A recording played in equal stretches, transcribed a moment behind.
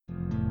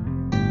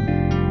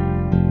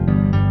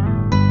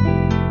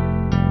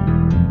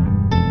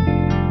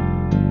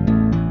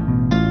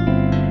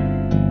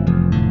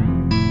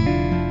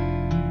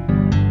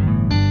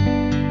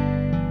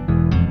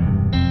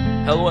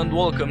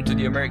welcome to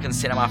the American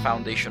Cinema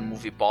Foundation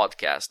Movie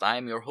Podcast. I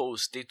am your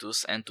host,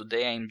 Titus, and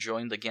today I am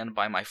joined again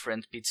by my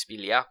friend Pete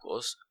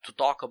Spiliakos to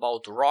talk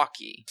about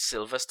Rocky,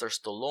 Sylvester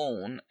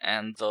Stallone,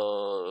 and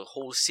the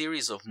whole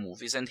series of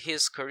movies, and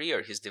his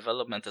career, his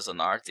development as an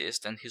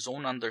artist, and his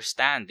own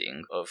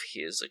understanding of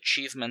his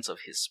achievements, of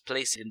his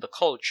place in the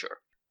culture.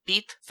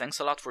 Pete, thanks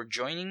a lot for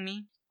joining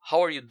me.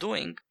 How are you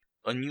doing?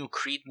 A new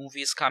Creed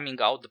movie is coming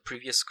out. The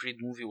previous Creed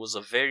movie was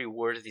a very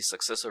worthy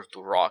successor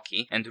to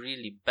Rocky, and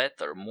really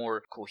better,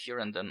 more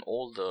coherent than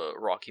all the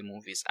Rocky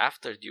movies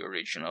after the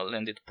original,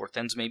 and it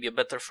portends maybe a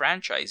better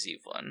franchise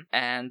even.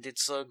 And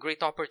it's a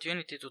great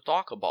opportunity to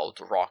talk about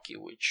Rocky,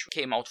 which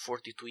came out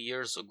 42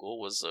 years ago,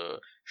 was a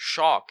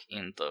shock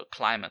in the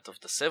climate of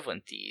the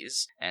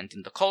 70s and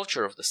in the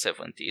culture of the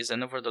 70s,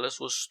 and nevertheless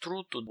was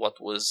true to what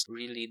was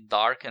really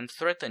dark and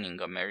threatening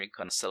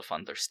American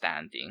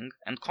self-understanding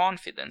and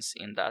confidence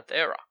in that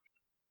era.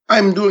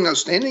 I'm doing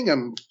outstanding.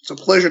 It's a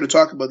pleasure to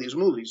talk about these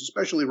movies,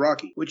 especially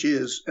Rocky, which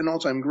is an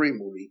all-time great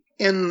movie,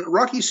 and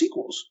Rocky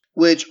sequels,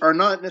 which are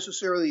not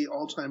necessarily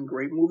all-time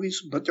great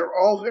movies, but they're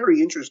all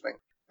very interesting.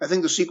 I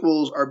think the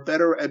sequels are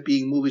better at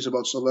being movies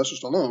about Sylvester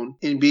Stallone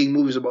and being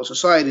movies about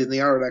society than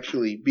they are at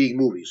actually being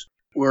movies.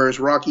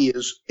 Whereas Rocky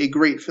is a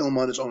great film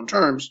on its own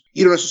terms,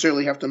 you don't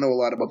necessarily have to know a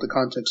lot about the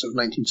context of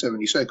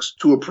 1976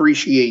 to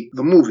appreciate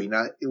the movie.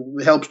 Now,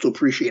 it helps to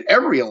appreciate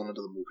every element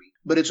of the movie,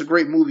 but it's a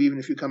great movie even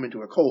if you come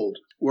into it cold,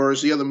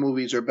 whereas the other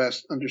movies are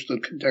best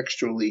understood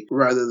contextually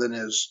rather than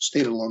as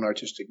standalone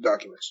artistic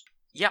documents.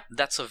 Yeah,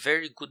 that's a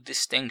very good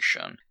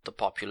distinction. The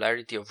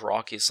popularity of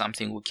Rocky is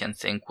something we can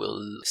think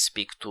will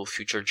speak to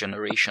future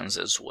generations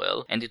as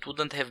well, and it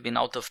wouldn't have been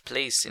out of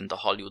place in the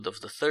Hollywood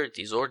of the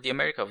 30s or the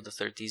America of the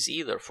 30s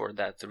either for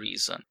that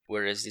reason.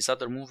 Whereas these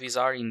other movies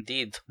are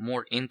indeed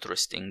more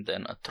interesting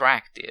than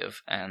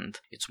attractive, and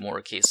it's more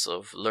a case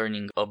of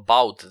learning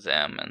about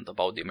them and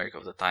about the America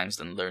of the times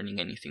than learning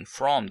anything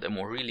from them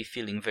or really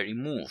feeling very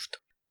moved.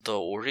 The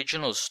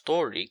original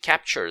story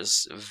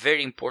captures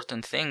very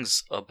important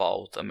things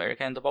about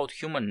America and about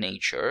human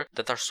nature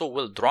that are so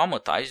well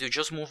dramatized you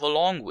just move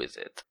along with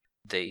it.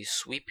 They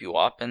sweep you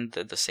up and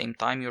at the same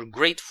time you're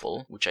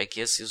grateful, which I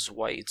guess is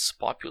why it's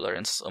popular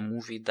and it's a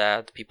movie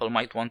that people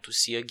might want to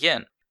see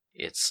again.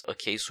 It's a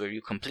case where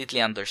you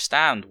completely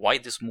understand why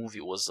this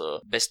movie was a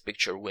Best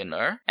Picture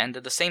winner and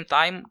at the same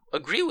time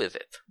agree with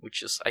it,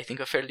 which is, I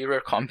think, a fairly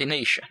rare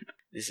combination.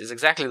 This is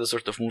exactly the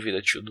sort of movie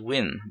that should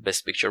win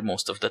Best Picture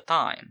most of the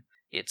time.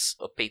 It's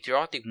a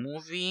patriotic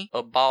movie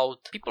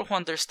about people who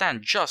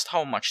understand just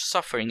how much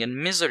suffering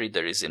and misery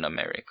there is in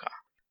America.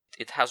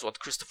 It has what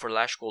Christopher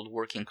Lasch called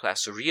working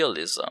class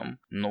realism,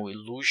 no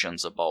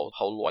illusions about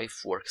how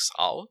life works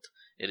out.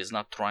 It is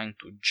not trying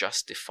to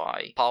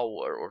justify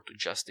power or to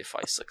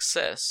justify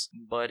success,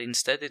 but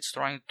instead it's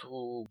trying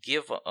to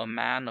give a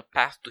man a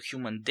path to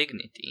human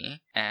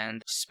dignity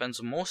and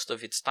spends most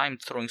of its time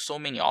throwing so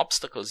many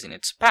obstacles in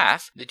its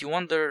path that you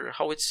wonder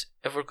how it's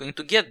ever going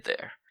to get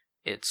there.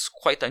 It's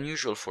quite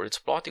unusual for its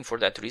plotting for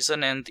that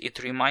reason, and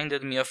it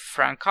reminded me of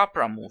Frank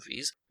Capra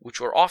movies, which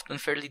were often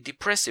fairly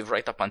depressive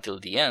right up until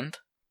the end.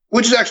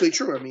 Which is actually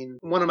true. I mean,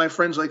 one of my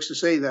friends likes to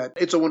say that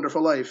It's a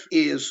Wonderful Life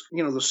is,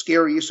 the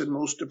scariest and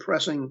most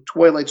depressing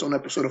Twilight Zone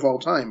episode of all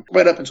time,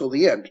 right up until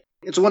the end.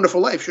 It's a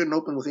Wonderful Life shouldn't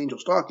open with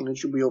angels talking. It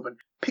should be open.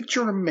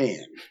 Picture a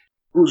man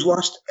who's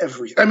lost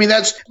everything. I mean,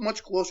 that's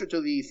much closer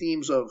to the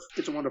themes of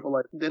It's a Wonderful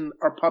Life than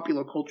our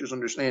popular culture's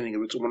understanding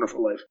of It's a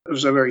Wonderful Life. It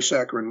was a very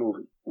saccharine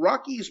movie.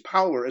 Rocky's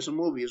power as a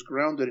movie is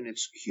grounded in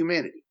its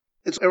humanity.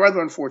 It's rather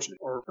unfortunate,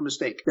 or a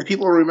mistake, that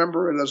people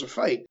remember it as a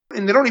fight.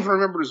 And they don't even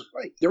remember it as a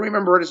fight. They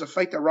remember it as a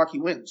fight that Rocky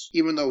wins,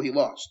 even though he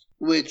lost,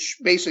 which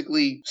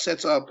basically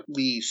sets up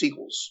the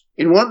sequels.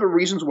 And one of the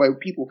reasons why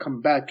people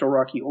come back to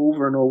Rocky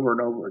over and over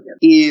and over again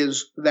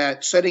is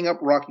that setting up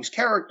Rocky's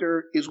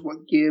character is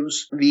what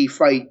gives the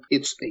fight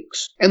its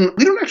stakes. And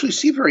we don't actually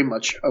see very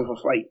much of a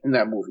fight in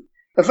that movie.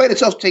 The fight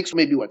itself takes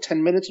maybe,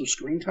 10 minutes of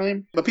screen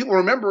time? But people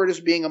remember it as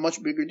being a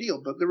much bigger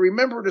deal. But they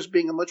remember it as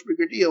being a much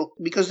bigger deal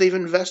because they've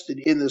invested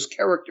in this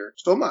character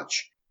so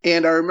much.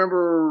 And I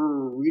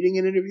remember reading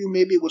an interview,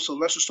 maybe with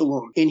Sylvester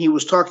Stallone, and he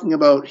was talking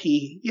about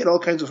he had all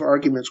kinds of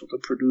arguments with the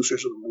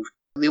producers of the movie.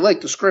 They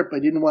liked the script,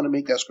 but didn't want to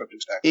make that script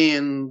exact.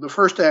 And the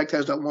first act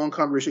has that long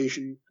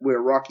conversation where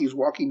Rocky's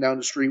walking down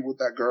the street with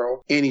that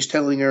girl, and he's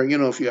telling her,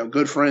 if you have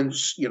good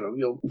friends,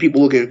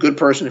 people look at a good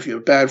person. If you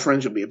have bad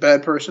friends, you'll be a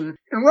bad person.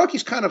 And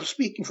Rocky's kind of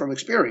speaking from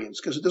experience,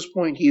 because at this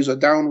point, he's a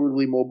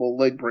downwardly mobile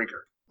leg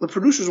breaker. The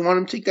producers want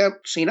him to take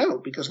that scene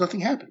out because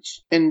nothing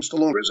happens. And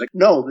Stallone is like,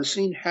 no, the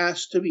scene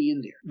has to be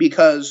in there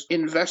because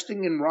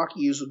investing in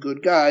Rocky as a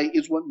good guy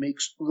is what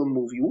makes the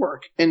movie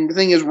work. And the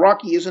thing is,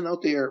 Rocky isn't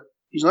out there.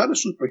 He's not a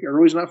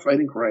superhero. He's not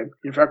fighting crime.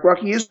 In fact,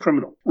 Rocky is a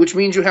criminal, which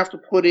means you have to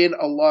put in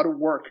a lot of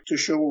work to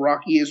show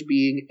Rocky as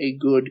being a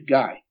good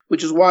guy.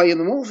 Which is why in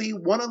the movie,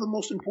 one of the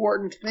most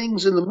important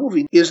things in the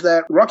movie is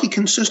that Rocky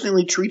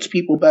consistently treats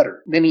people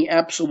better than he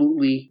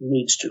absolutely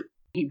needs to.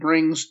 He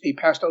brings a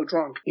passed out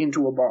drunk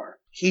into a bar.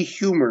 he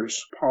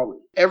humors Paulie.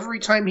 Every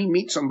time he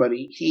meets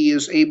somebody, he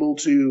is able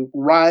to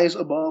rise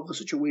above the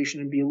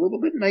situation and be a little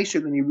bit nicer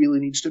than he really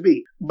needs to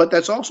be. But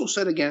that's also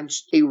set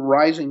against a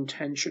rising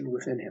tension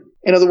within him.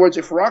 In other words,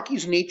 if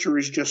Rocky's nature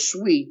is just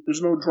sweet,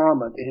 there's no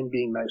drama to him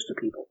being nice to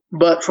people.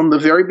 But from the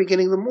very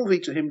beginning of the movie,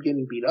 to him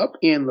getting beat up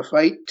in the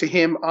fight, to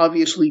him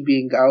obviously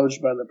being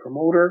gouged by the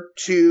promoter,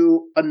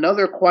 to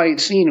another quiet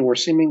scene where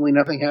seemingly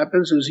nothing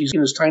happens, is he's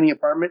in his tiny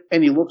apartment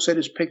and he looks at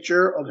his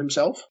picture of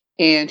himself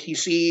and he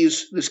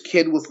sees this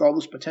kid with all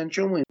this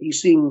potential and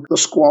he's seeing the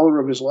squalor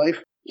of his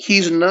life.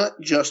 He's not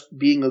just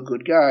being a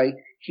good guy.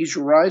 He's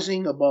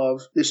rising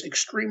above this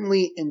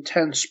extremely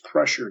intense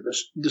pressure,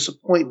 this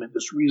disappointment,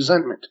 this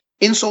resentment.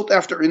 Insult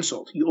after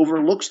insult. He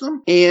overlooks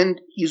them, and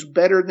he's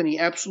better than he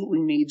absolutely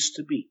needs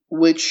to be,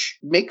 which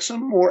makes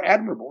him more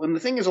admirable. And the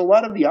thing is, a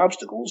lot of the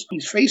obstacles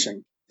he's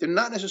facing, they're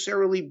not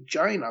necessarily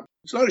giant obstacles.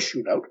 It's not a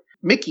shootout.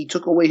 Mickey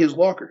took away his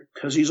locker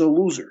because he's a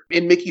loser,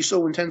 and Mickey's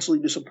so intensely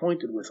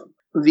disappointed with him.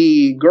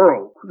 The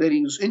girl that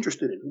he's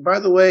interested in, by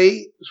the way,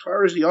 as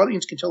far as the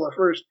audience can tell at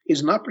first,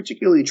 is not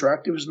particularly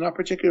attractive, is not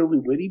particularly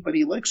witty, but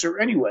he likes her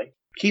anyway.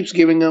 Keeps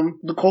giving him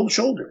the cold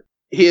shoulder.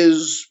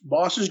 His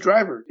boss's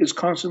driver is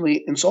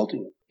constantly insulting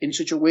him. In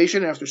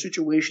situation after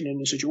situation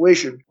in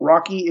situation,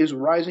 Rocky is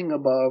rising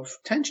above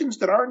tensions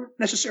that aren't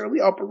necessarily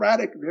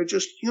operatic. They're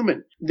just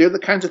human. They're the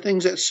kinds of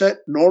things that set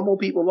normal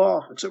people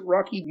off, except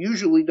Rocky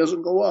usually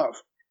doesn't go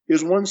off.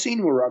 There's one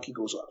scene where Rocky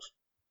goes off.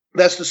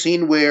 That's the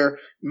scene where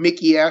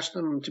Mickey asked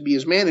him to be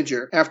his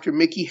manager after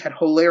Mickey had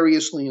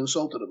hilariously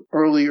insulted him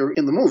earlier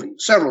in the movie,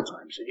 several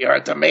times. You're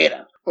a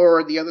tomato.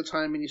 Or the other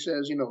time and he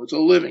says, it's a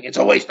living, it's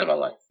a waste of a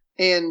life.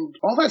 And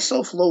all that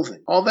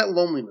self-loathing, all that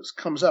loneliness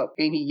comes out,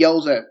 and he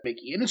yells at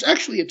Mickey. And it's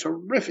actually a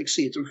terrific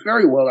scene. It's a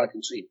very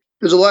well-acted scene.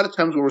 There's a lot of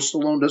times where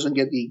Stallone doesn't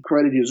get the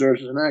credit he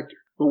deserves as an actor.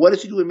 But what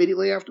does he do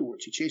immediately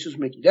afterwards? He chases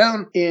Mickey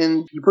down,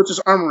 and he puts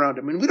his arm around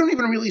him. And we don't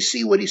even really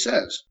see what he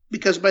says,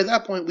 because by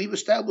that point, we've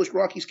established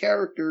Rocky's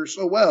character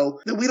so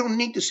well that we don't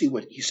need to see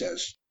what he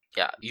says.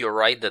 Yeah, you're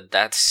right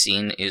that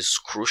scene is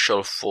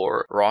crucial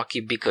for Rocky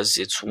because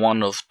it's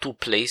one of two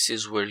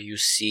places where you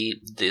see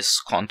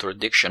this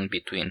contradiction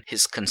between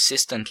his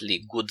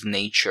consistently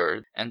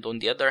good-natured and on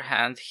the other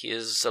hand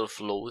his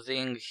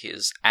self-loathing,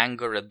 his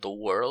anger at the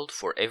world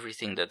for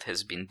everything that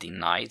has been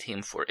denied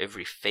him, for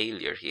every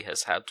failure he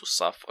has had to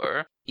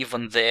suffer.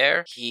 Even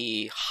there,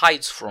 he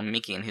hides from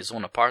Mickey in his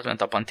own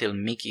apartment up until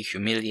Mickey,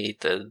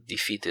 humiliated,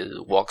 defeated,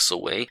 walks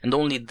away. And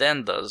only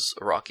then does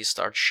Rocky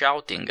start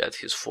shouting at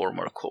his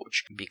former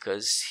coach,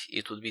 because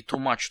it would be too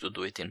much to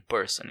do it in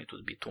person. It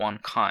would be too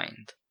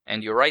unkind.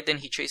 And you're right, then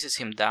he chases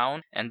him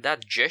down, and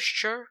that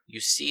gesture, you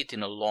see it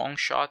in a long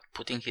shot,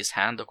 putting his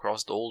hand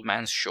across the old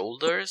man's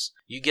shoulders.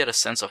 You get a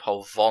sense of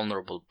how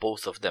vulnerable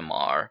both of them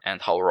are,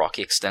 and how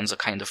Rocky extends a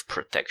kind of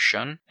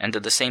protection, and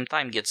at the same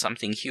time gets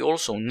something he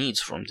also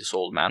needs from this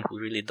old man who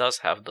really does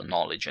have the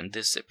knowledge and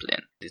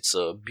discipline. It's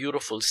a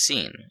beautiful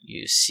scene.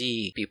 You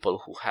see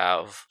people who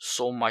have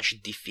so much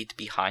defeat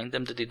behind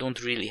them that they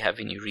don't really have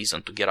any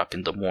reason to get up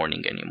in the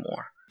morning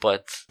anymore.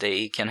 But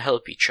they can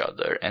help each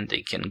other and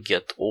they can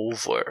get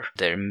over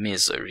their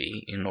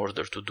misery in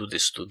order to do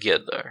this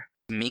together.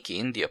 Mickey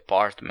in the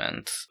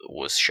apartment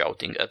was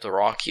shouting at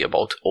Rocky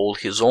about all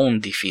his own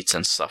defeats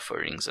and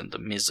sufferings and the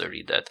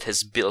misery that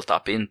has built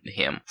up in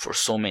him for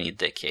so many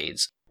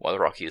decades, while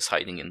Rocky is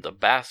hiding in the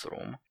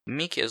bathroom.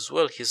 Mickey as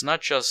well, he's not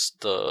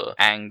just the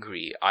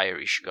angry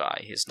Irish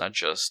guy, he's not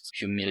just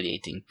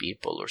humiliating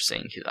people or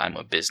saying I'm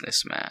a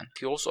businessman.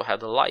 He also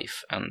had a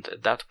life, and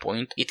at that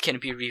point it can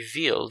be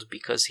revealed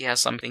because he has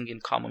something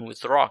in common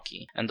with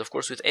Rocky, and of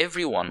course with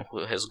everyone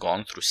who has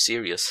gone through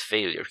serious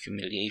failure,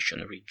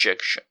 humiliation,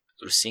 rejection.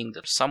 Through seeing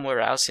that somewhere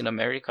else in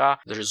America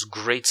there is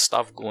great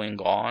stuff going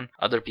on,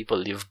 other people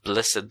live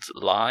blessed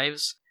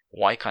lives,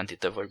 why can't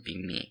it ever be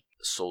me?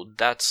 So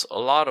that's a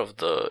lot of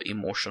the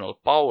emotional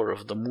power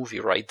of the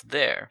movie right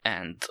there.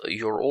 And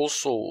you're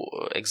also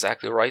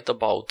exactly right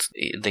about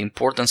the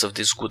importance of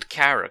this good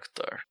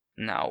character.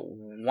 Now,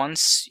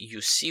 once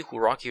you see who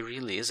Rocky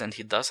really is, and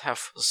he does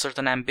have a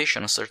certain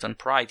ambition, a certain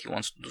pride, he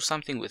wants to do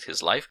something with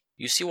his life,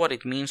 you see what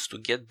it means to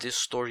get this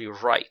story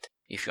right.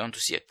 If you want to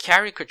see a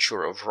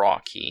caricature of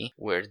Rocky,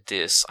 where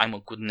this I'm a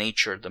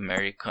good-natured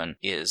American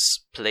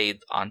is played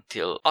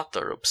until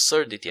utter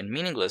absurdity and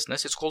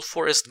meaninglessness, it's called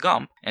Forrest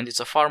Gump, and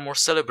it's a far more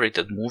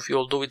celebrated movie,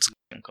 although it's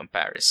in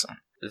comparison.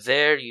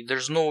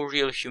 There's no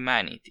real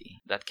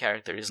humanity. That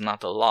character is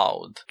not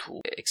allowed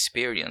to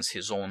experience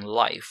his own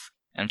life.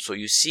 And so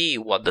you see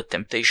what the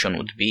temptation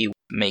would be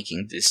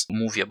making this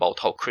movie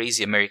about how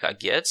crazy America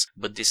gets,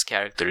 but this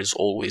character is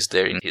always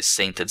there in his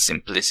sainted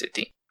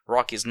simplicity.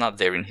 Rocky is not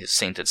there in his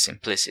sainted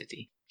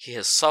simplicity. He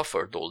has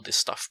suffered all this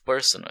stuff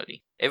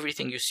personally.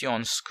 Everything you see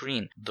on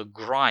screen, the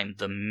grime,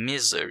 the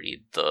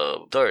misery,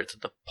 the dirt,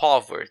 the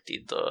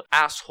poverty, the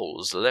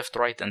assholes left,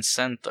 right, and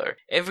center,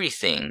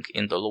 everything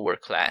in the lower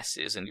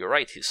classes, and you're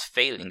right, he's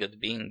failing at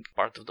being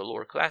part of the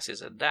lower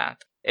classes at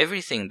that.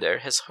 Everything there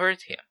has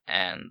hurt him,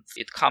 and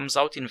it comes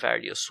out in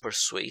various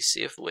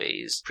persuasive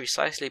ways,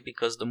 precisely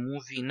because the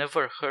movie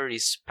never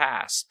hurries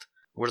past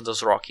where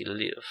does Rocky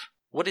live.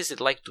 What is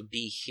it like to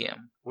be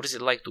him? What is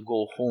it like to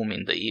go home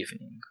in the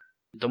evening?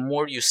 The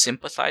more you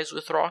sympathize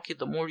with Rocky,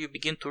 the more you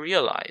begin to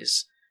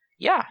realize,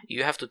 yeah,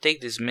 you have to take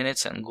these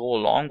minutes and go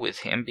along with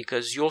him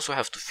because you also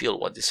have to feel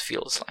what this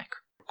feels like.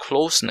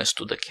 Closeness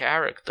to the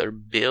character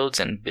builds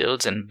and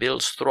builds and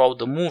builds throughout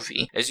the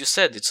movie. As you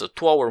said, it's a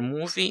 2-hour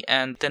movie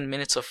and 10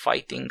 minutes of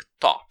fighting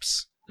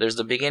tops. There's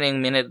the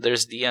beginning minute,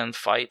 there's the end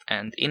fight,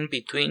 and in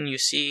between you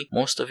see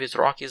most of it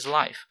Rocky's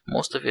life.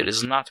 Most of it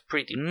is not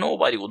pretty.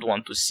 Nobody would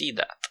want to see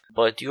that.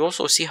 But you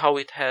also see how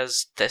it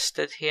has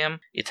tested him.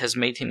 It has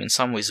made him in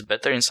some ways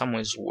better, in some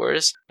ways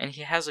worse, and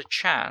he has a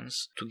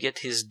chance to get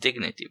his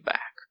dignity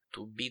back.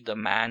 To be the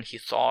man he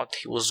thought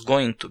he was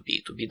going to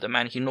be the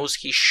man he knows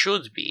he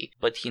should be,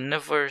 but he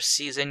never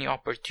sees any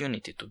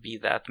opportunity to be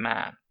that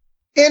man.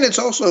 And it's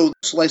also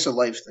slice of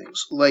life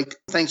things, like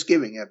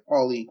Thanksgiving at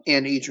Paulie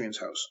and Adrian's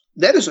house.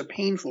 That is a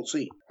painful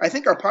scene. I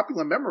think our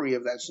popular memory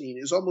of that scene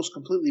is almost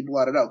completely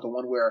blotted out, the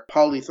one where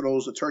Paulie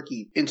throws the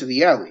turkey into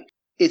the alley.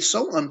 It's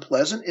so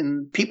unpleasant,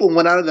 and people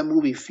went out of that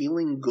movie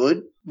feeling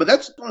good, but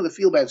that's one of the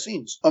feel-bad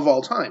scenes of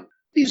all time.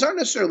 These aren't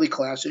necessarily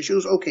class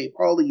issues. Okay,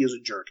 Paulie is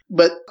a jerk.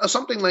 But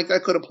something like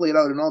that could have played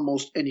out in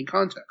almost any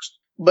context.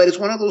 But it's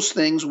one of those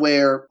things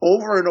where,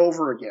 over and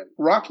over again,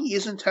 Rocky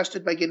isn't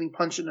tested by getting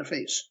punched in the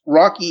face.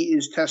 Rocky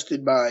is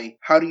tested by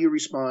how do you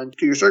respond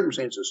to your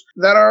circumstances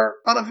that are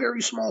on a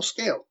very small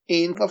scale.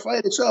 And the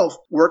fight itself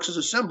works as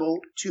a symbol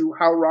to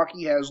how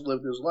Rocky has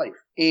lived his life.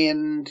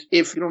 And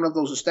if you don't have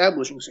those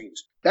establishing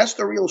scenes, that's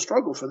the real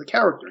struggle for the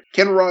character.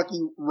 Can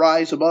Rocky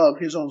rise above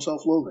his own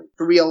self-loathing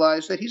to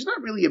realize that he's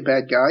not really a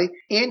bad guy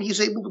and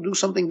he's able to do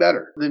something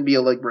better than be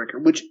a leg breaker,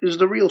 which is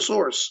the real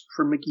source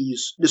for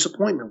Mickey's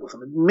disappointment with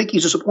him.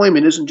 Mickey's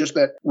disappointment isn't just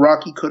that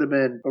Rocky could have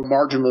been a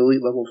marginal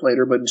elite level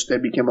fighter but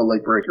instead became a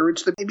leg breaker.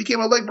 It's that he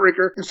became a leg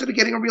breaker instead of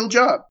getting a real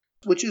job.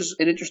 Which is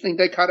an interesting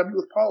dichotomy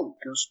with Paulie,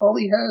 because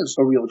Paulie has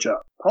a real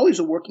job. Paulie's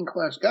a working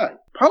class guy.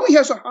 Paulie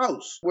has a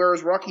house,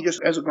 whereas Rocky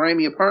just has a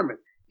grimy apartment.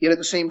 Yet at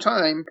the same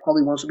time,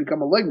 Paulie wants to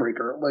become a leg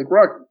breaker like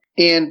Rocky.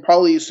 And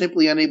Paulie is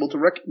simply unable to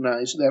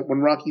recognize that when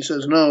Rocky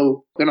says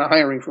no, they're not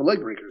hiring for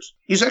leg breakers.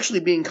 He's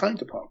actually being kind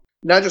to Paulie.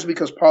 Not just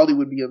because Paulie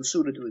would be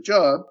unsuited to the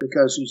job,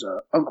 because he's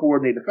an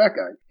uncoordinated fat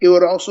guy. It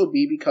would also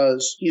be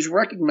because he's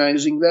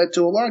recognizing that,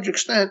 to a large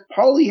extent,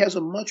 Paulie has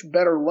a much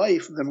better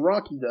life than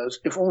Rocky does,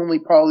 if only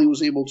Paulie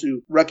was able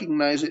to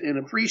recognize it and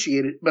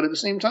appreciate it. But at the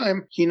same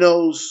time, he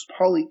knows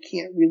Paulie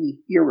can't really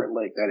hear it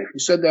like that. If he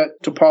said that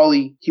to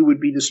Paulie, he would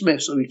be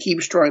dismissed. So he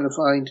keeps trying to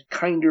find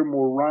kinder,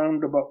 more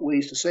roundabout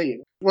ways to say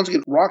it. Once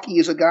again, Rocky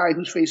is a guy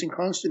who's facing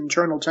constant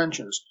internal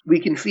tensions. We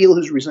can feel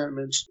his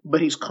resentments,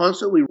 but he's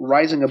constantly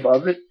rising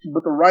above it.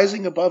 But the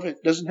rising above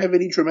it doesn't have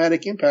any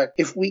dramatic impact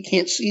if we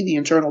can't see the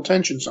internal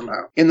tension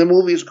somehow. And the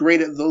movie is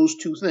great at those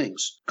two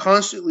things.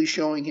 Constantly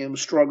showing him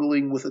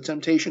struggling with the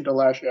temptation to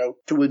lash out,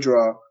 to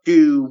withdraw,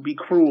 to be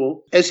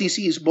cruel, as he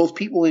sees both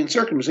people and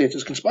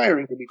circumstances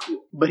conspiring to be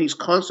cruel. But he's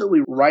constantly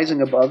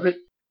rising above it.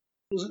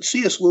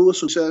 C.S. Lewis,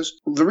 who says,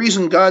 the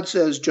reason God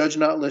says, judge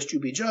not lest you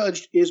be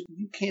judged, is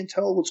you can't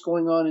tell what's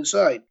going on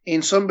inside.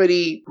 And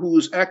somebody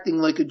who's acting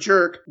like a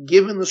jerk,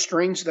 given the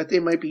strains that they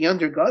might be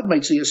under, God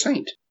might see a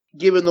saint.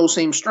 Given those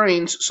same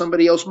strains,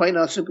 somebody else might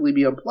not simply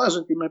be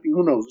unpleasant, they might be,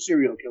 who knows, a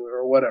serial killer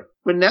or whatever.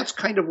 And that's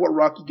kind of what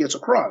Rocky gets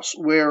across,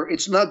 where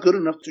it's not good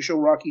enough to show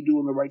Rocky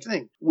doing the right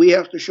thing. We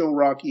have to show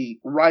Rocky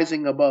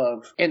rising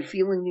above and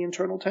feeling the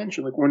internal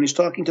tension, like when he's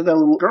talking to that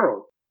little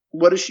girl.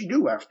 What does she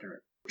do after it?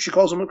 She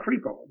calls him a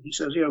creepo. He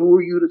says, yeah, who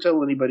are you to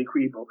tell anybody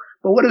creepo?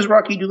 But what does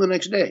Rocky do the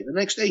next day? The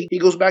next day, he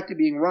goes back to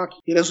being Rocky.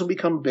 He doesn't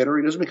become bitter.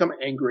 He doesn't become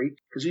angry,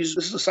 because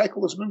this is a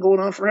cycle that's been going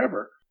on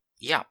forever.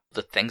 Yeah,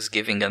 the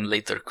Thanksgiving and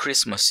later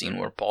Christmas scene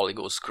where Paulie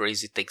goes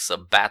crazy, takes a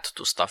bat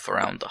to stuff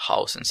around the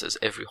house and says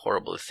every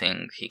horrible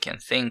thing he can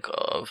think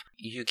of.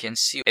 You can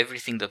see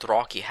everything that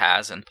Rocky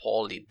has and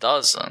Paulie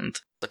doesn't.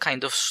 The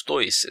kind of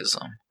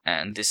stoicism.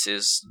 And this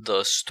is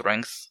the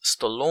strength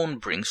Stallone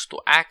brings to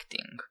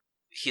acting.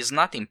 He's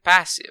not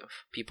impassive.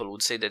 People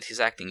would say that his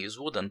acting is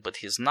wooden, but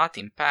he's not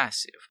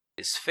impassive.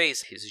 His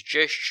face, his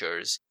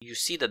gestures, you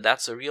see that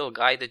that's a real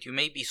guy that you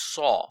maybe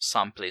saw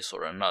someplace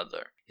or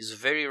another. He's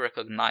very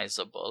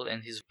recognizable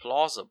and he's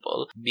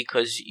plausible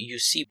because you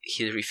see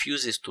he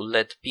refuses to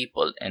let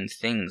people and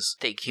things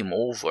take him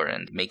over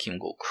and make him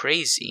go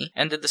crazy.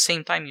 And at the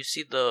same time, you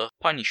see the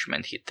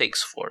punishment he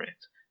takes for it.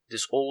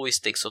 This always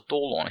takes a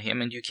toll on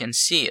him and you can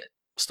see it.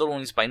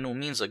 Stallone is by no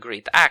means a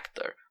great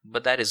actor,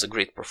 but that is a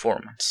great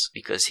performance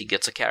because he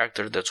gets a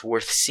character that's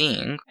worth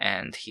seeing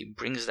and he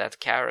brings that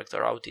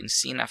character out in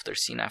scene after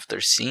scene after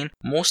scene,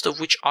 most of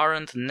which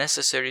aren't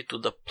necessary to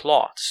the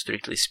plot,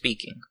 strictly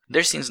speaking.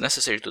 They're scenes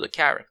necessary to the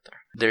character.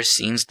 They're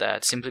scenes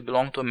that simply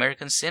belong to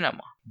American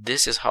cinema.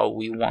 This is how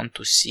we want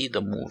to see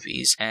the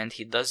movies, and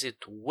he does it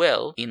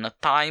well in a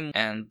time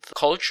and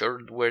culture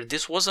where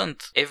this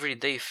wasn't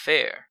everyday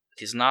fare.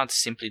 He's not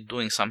simply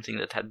doing something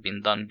that had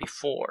been done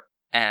before.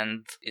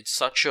 And it's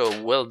such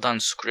a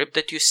well-done script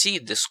that you see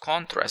this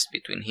contrast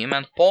between him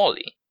and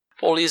Paulie.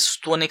 Paulie is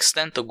to an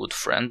extent a good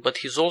friend, but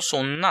he's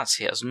also nuts.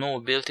 He has no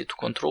ability to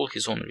control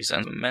his own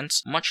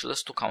resentments, much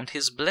less to count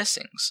his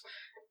blessings.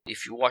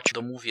 If you watch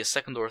the movie a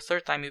second or a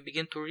third time, you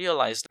begin to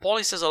realize that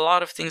Paulie says a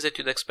lot of things that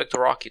you'd expect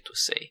Rocky to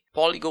say.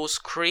 Paulie goes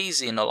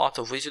crazy in a lot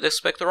of ways you'd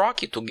expect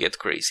Rocky to get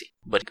crazy,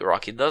 but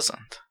Rocky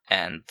doesn't.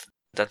 And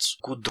that's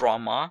good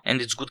drama,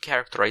 and it's good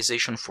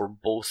characterization for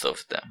both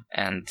of them.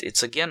 And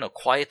it's again a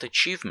quiet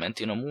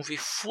achievement in a movie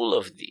full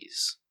of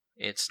these.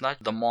 It's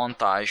not the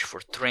montage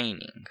for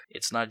training.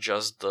 It's not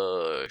just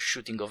the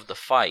shooting of the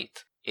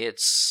fight.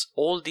 It's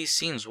all these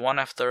scenes, one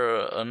after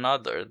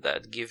another,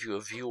 that give you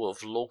a view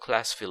of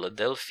low-class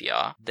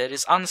Philadelphia that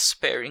is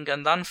unsparing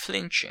and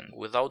unflinching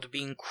without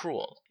being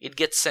cruel. It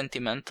gets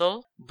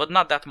sentimental, but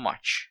not that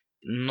much.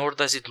 Nor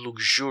does it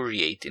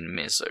luxuriate in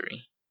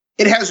misery.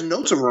 It has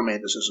notes of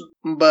romanticism,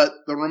 but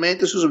the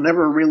romanticism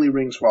never really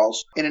rings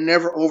false, and it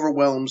never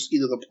overwhelms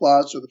either the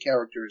plots or the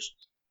characters.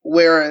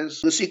 Whereas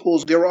the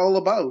sequels, they're all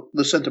about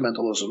the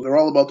sentimentalism, they're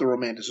all about the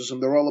romanticism,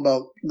 they're all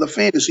about the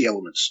fantasy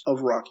elements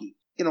of Rocky.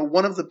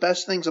 One of the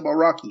best things about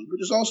Rocky,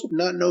 which is also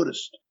not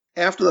noticed,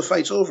 after the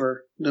fight's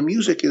over, the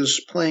music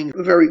is playing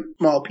a very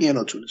small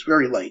piano tune. It's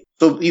very light.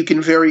 So you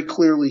can very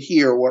clearly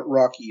hear what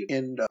Rocky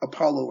and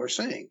Apollo are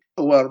saying.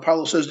 Well,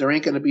 Apollo says there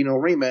ain't going to be no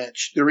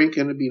rematch. There ain't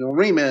going to be no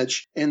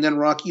rematch. And then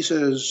Rocky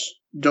says,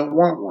 don't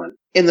want one.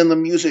 And then the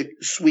music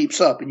sweeps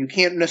up, and you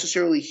can't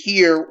necessarily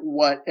hear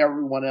what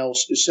everyone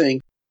else is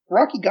saying.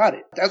 Rocky got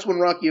it. That's when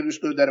Rocky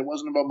understood that it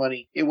wasn't about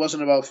money. It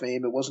wasn't about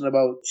fame. It wasn't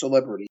about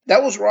celebrity.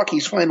 That was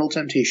Rocky's final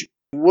temptation.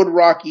 Would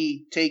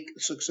Rocky take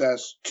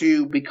success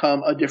to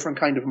become a different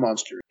kind of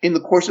monster? In the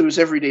course of his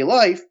everyday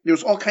life,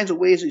 there's all kinds of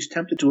ways he's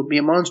tempted to be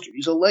a monster.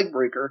 He's a leg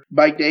breaker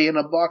by day and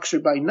a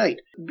boxer by night.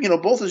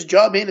 Both his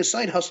job and his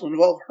side hustle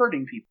involve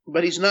hurting people.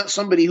 But he's not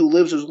somebody who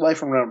lives his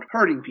life around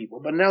hurting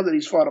people. But now that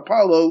he's fought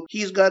Apollo,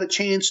 he's got a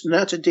chance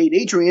not to date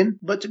Adrian,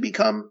 but to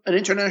become an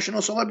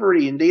international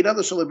celebrity and date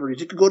other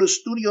celebrities. He could go to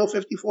Studio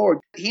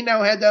 54. He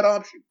now had that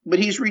option, but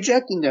he's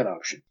rejecting that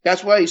option.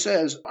 That's why he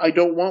says, I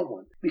don't want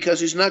one.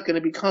 Because he's not going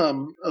to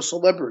become a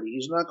celebrity.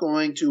 He's not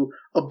going to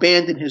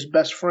abandon his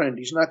best friend.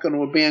 He's not going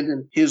to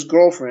abandon his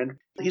girlfriend.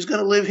 He's going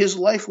to live his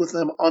life with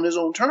them on his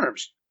own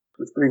terms.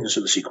 Which brings us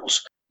to the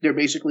sequels. They're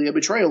basically a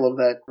betrayal of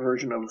that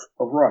version of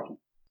Rocky.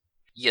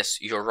 Yes,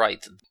 you're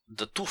right.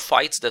 The two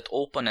fights that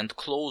open and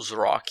close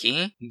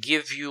Rocky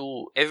give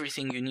you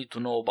everything you need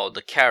to know about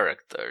the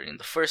character. In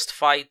the first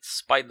fight,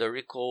 Spider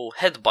Rico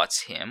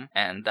headbutts him,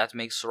 and that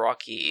makes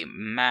Rocky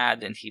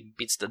mad, and he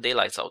beats the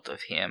daylights out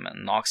of him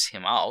and knocks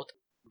him out.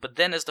 But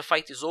then as the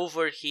fight is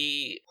over,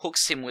 he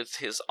hooks him with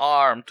his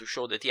arm to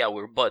show that, yeah,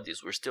 we're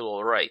buddies, we're still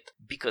alright.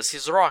 Because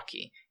he's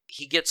Rocky.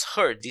 He gets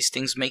hurt, these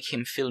things make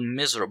him feel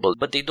miserable,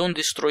 but they don't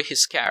destroy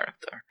his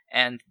character.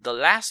 And the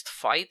last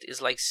fight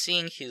is like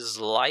seeing his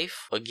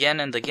life again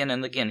and again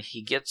and again.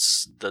 He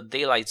gets the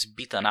daylights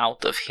beaten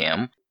out of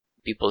him.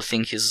 People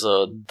think he's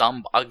a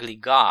dumb, ugly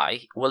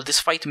guy. Well, this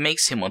fight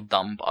makes him a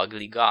dumb,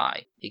 ugly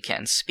guy. He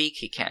can't speak,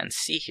 he can't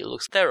see, he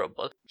looks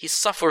terrible. He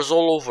suffers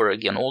all over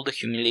again, all the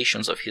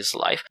humiliations of his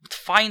life. But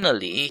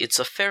finally, it's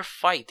a fair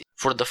fight.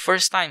 For the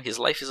first time, his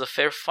life is a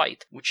fair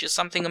fight, which is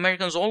something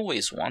Americans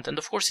always want, and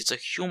of course it's a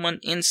human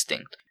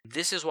instinct.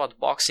 This is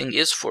what boxing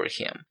is for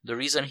him. The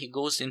reason he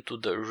goes into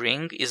the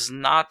ring is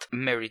not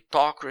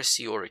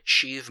meritocracy or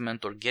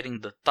achievement or getting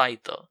the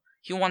title.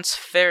 He wants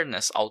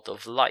fairness out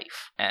of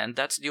life, and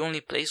that's the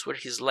only place where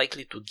he's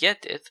likely to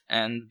get it,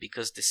 and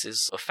because this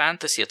is a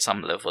fantasy at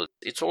some level,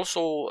 it's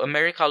also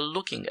America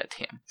looking at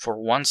him.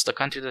 For once, the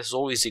country that has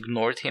always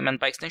ignored him, and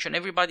by extension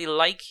everybody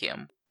like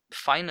him,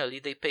 finally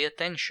they pay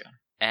attention.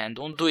 And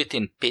don't do it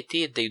in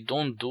pity, they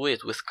don't do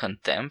it with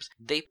contempt,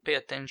 they pay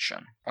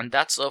attention. And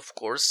that's of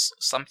course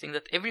something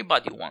that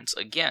everybody wants.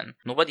 Again,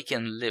 nobody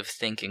can live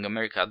thinking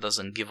America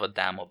doesn't give a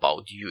damn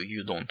about you,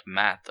 you don't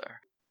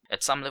matter.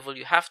 At some level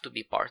you have to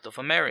be part of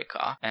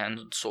America,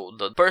 and so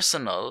the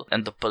personal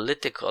and the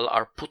political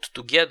are put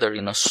together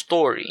in a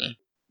story.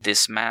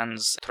 This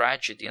man's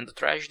tragedy and the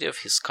tragedy of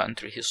his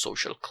country, his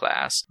social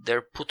class,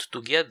 they're put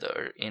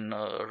together in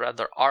a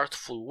rather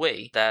artful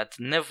way that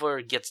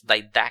never gets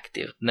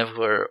didactic,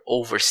 never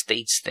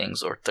overstates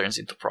things or turns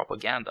into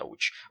propaganda,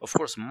 which of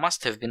course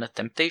must have been a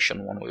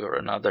temptation one way or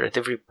another at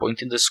every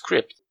point in the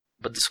script.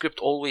 But the script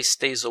always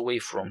stays away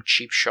from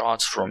cheap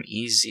shots, from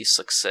easy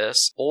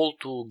success, all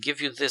to give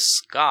you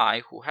this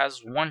guy who has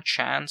one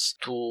chance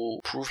to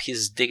prove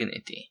his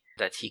dignity,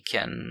 that he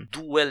can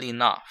do well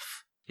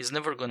enough. He's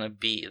never gonna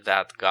be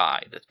that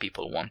guy that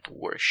people want to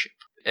worship.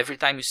 Every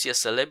time you see a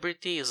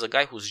celebrity, is a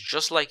guy who's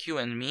just like you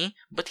and me,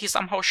 but he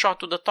somehow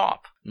shot to the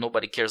top.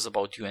 Nobody cares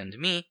about you and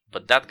me,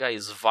 but that guy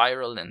is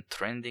viral and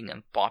trending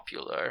and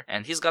popular,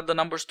 and he's got the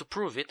numbers to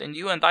prove it, and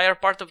you and I are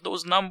part of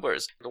those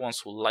numbers. The ones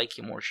who like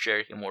him or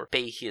share him or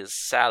pay his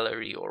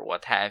salary or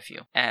what have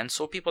you. And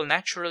so people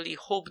naturally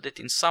hope that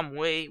in some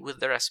way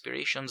with their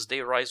aspirations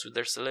they rise with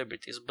their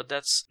celebrities, but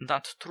that's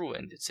not true,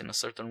 and it's in a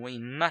certain way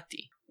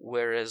nutty.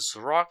 Whereas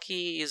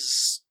Rocky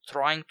is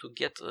trying to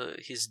get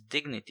his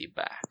dignity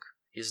back.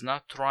 He's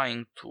not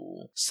trying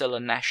to sell a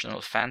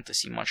national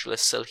fantasy, much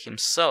less sell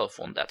himself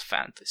on that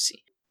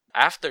fantasy.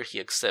 After he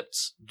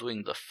accepts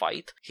doing the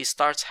fight, he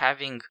starts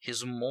having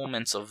his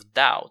moments of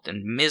doubt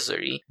and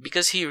misery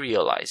because he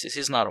realizes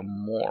he's not a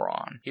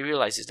moron. He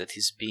realizes that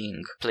he's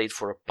being played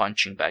for a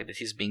punching bag, that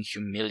he's being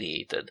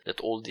humiliated, that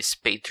all this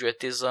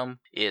patriotism,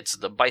 it's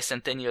the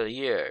bicentennial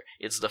year,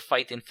 it's the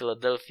fight in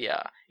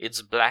Philadelphia,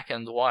 it's black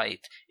and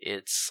white,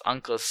 it's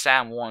Uncle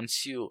Sam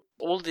wants you.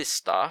 All this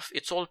stuff,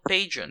 it's all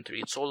pageantry,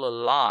 it's all a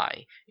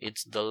lie.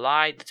 It's the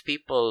lie that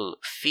people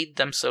feed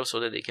themselves so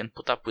that they can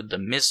put up with the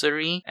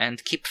misery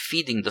and keep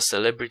feeding the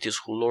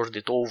celebrities who lord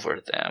it over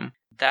them.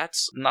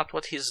 That's not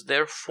what he's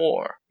there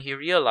for. He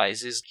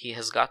realizes he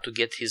has got to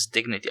get his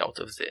dignity out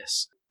of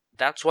this.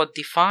 That's what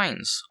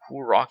defines who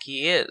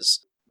Rocky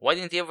is. Why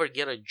didn't he ever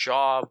get a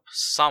job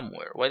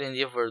somewhere? Why didn't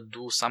he ever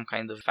do some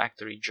kind of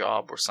factory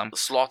job or some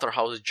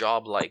slaughterhouse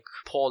job like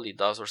Paulie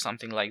does or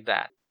something like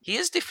that? He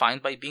is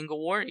defined by being a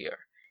warrior.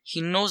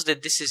 He knows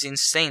that this is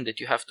insane, that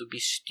you have to be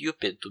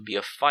stupid to be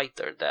a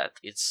fighter, that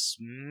it's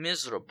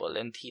miserable.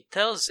 And he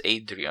tells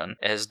Adrian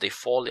as they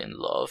fall in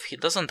love, he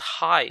doesn't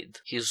hide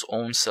his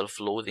own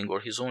self-loathing or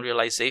his own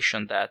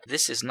realization that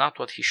this is not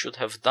what he should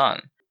have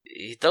done.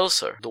 He tells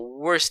her, the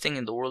worst thing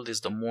in the world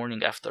is the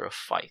morning after a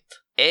fight.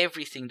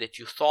 Everything that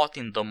you thought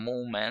in the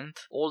moment,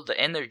 all the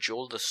energy,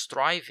 all the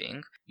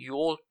striving, you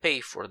all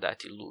pay for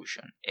that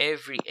illusion.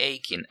 Every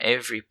ache in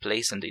every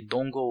place, and they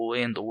don't go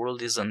away, and the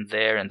world isn't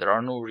there, and there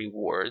are no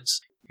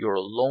rewards. You're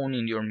alone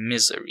in your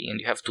misery, and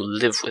you have to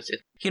live with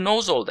it. He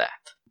knows all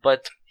that.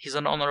 But he's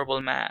an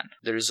honorable man.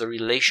 There is a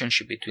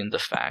relationship between the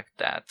fact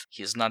that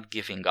he's not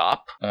giving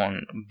up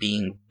on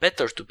being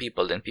better to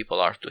people than people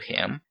are to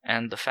him,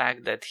 and the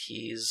fact that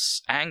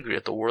he's angry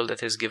at the world that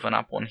has given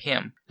up on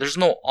him. There's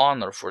no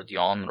honor for the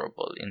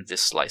honorable in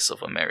this slice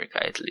of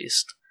America, at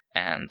least.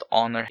 And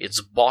honor, it's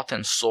bought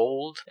and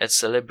sold at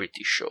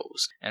celebrity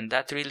shows. And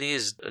that really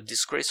is a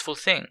disgraceful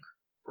thing.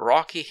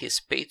 Rocky,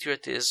 his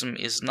patriotism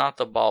is not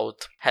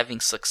about having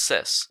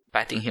success,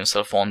 patting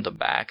himself on the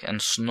back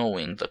and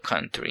snowing the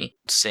country,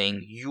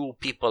 saying, you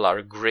people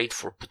are great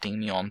for putting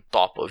me on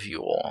top of you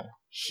all.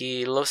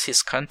 He loves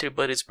his country,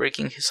 but it's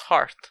breaking his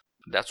heart.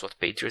 That's what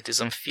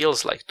patriotism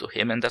feels like to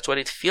him, and that's what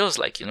it feels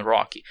like in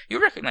Rocky. You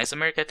recognize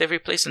America at every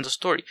place in the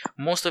story.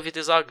 Most of it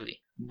is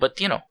ugly, but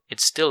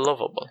it's still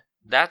lovable.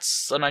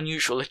 That's an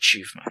unusual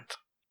achievement.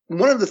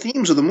 One of the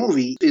themes of the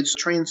movie is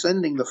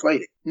transcending the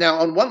fighting. Now,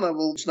 on one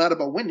level, it's not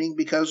about winning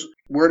because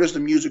where does the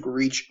music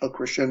reach a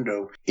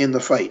crescendo in the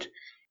fight?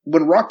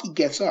 When Rocky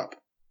gets up,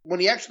 when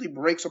he actually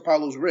breaks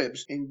Apollo's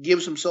ribs and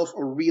gives himself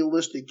a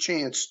realistic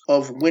chance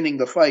of winning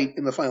the fight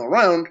in the final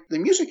round, the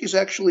music is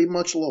actually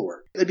much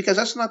lower because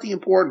that's not the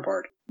important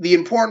part. The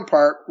important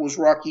part was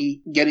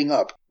Rocky getting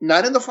up,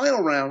 not in the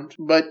final round,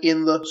 but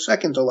in the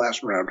second to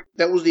last round.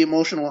 That was the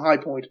emotional high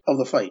point of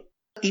the fight.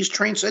 He's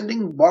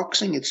transcending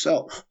boxing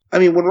itself. I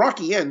mean, when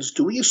Rocky ends,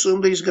 do we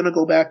assume that he's going to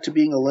go back to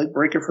being a leg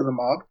breaker for the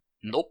mob?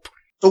 Nope.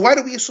 So why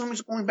do we assume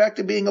he's going back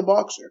to being a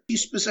boxer? He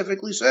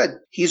specifically said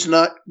he's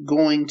not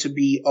going to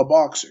be a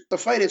boxer. The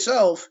fight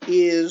itself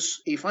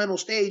is a final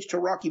stage to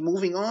Rocky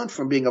moving on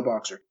from being a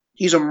boxer.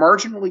 He's a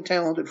marginally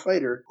talented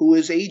fighter who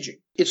is aging.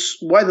 It's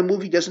why the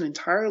movie doesn't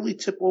entirely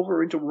tip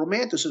over into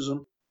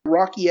romanticism.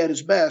 Rocky at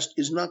his best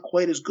is not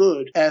quite as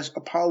good as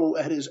Apollo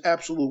at his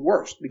absolute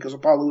worst, because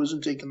Apollo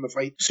isn't taking the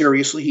fight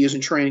seriously, he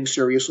isn't training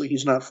seriously,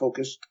 he's not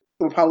focused.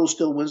 Apollo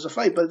still wins the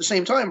fight, but at the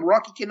same time,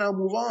 Rocky can now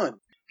move on.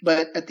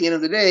 But at the end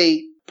of the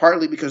day,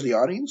 partly because of the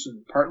audience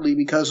and partly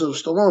because of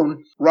Stallone,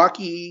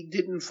 Rocky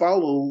didn't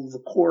follow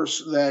the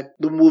course that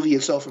the movie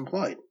itself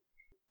implied.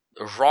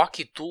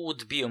 Rocky 2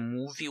 would be a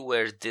movie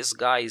where this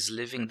guy is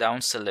living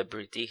down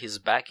celebrity, he's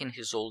back in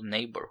his old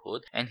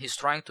neighborhood, and he's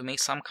trying to make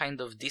some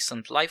kind of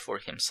decent life for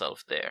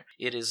himself there.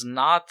 It is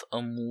not a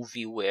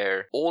movie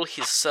where all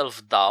his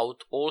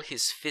self-doubt, all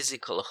his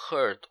physical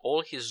hurt,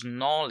 all his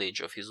knowledge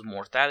of his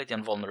mortality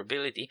and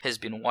vulnerability has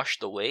been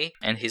washed away,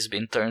 and he's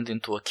been turned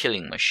into a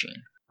killing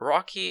machine.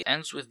 Rocky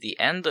ends with the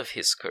end of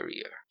his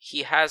career.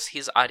 He has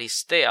his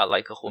Aristea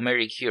like a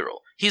Homeric hero,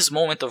 his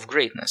moment of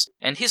greatness,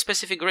 and his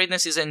specific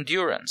greatness is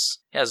endurance.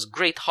 He has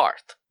great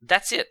heart.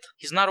 That's it.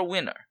 He's not a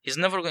winner. He's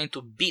never going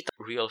to beat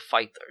real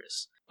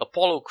fighters.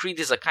 Apollo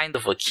Creed is a kind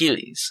of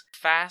Achilles.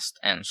 Fast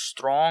and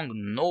strong,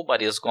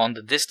 nobody has gone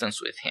the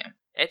distance with him.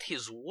 At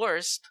his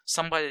worst,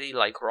 somebody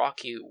like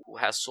Rocky who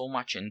has so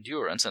much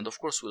endurance and of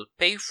course will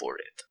pay for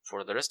it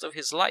for the rest of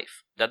his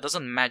life, that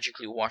doesn't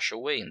magically wash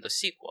away in the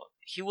sequel.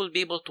 He will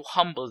be able to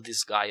humble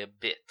this guy a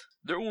bit.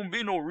 There won't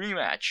be no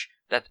rematch.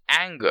 That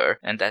anger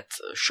and that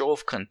show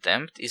of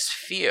contempt is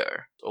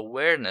fear,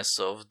 awareness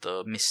of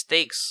the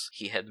mistakes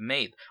he had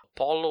made.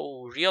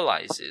 Apollo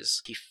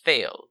realizes he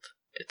failed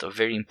at a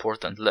very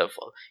important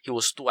level. He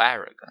was too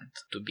arrogant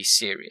to be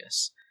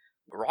serious.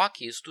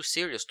 Rocky is too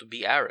serious to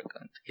be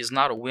arrogant. He's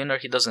not a winner.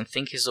 He doesn't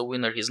think he's a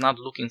winner. He's not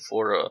looking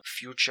for a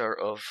future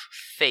of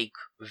fake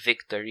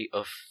victory,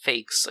 of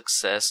fake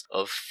success,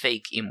 of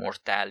fake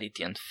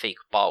immortality and fake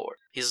power.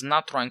 He's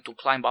not trying to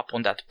climb up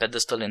on that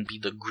pedestal and be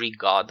the Greek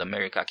god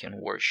America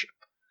can worship.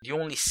 The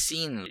only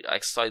scene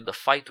outside the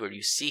fight where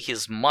you see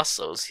his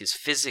muscles, his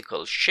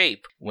physical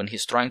shape, when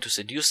he's trying to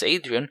seduce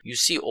Adrian, you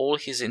see all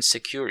his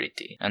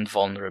insecurity and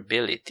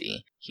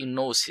vulnerability. He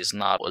knows he's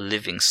not a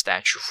living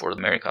statue for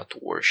America to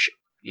worship.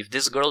 If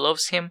this girl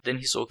loves him, then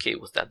he's okay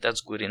with that.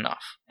 That's good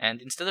enough.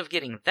 And instead of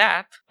getting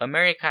that,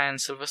 America and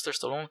Sylvester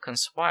Stallone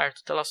conspire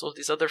to tell us all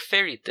these other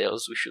fairy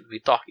tales we should be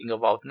talking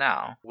about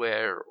now,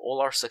 where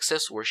all our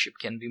success worship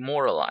can be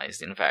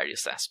moralized in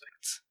various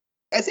aspects.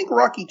 I think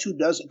Rocky 2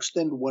 does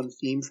extend one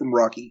theme from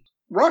Rocky.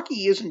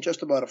 Rocky isn't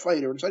just about a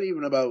fighter. It's not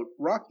even about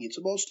Rocky. It's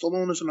about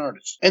Stallone as an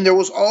artist. And there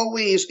was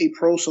always a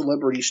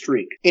pro-celebrity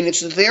streak. And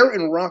it's there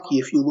in Rocky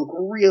if you look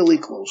really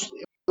closely.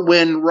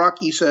 When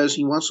Rocky says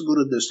he wants to go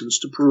the distance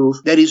to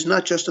prove that he's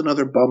not just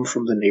another bum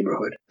from the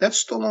neighborhood.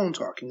 That's Stallone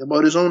talking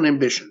about his own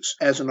ambitions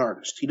as an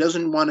artist. He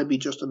doesn't want to be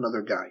just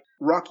another guy.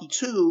 Rocky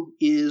 2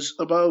 is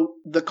about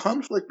the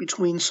conflict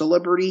between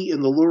celebrity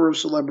and the lure of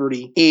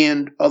celebrity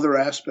and other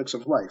aspects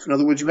of life. In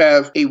other words, you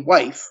have a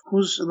wife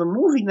who's in the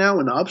movie now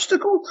an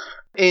obstacle,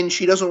 and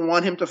she doesn't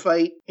want him to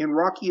fight, and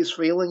Rocky is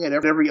failing at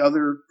every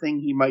other thing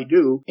he might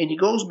do, and he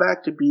goes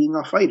back to being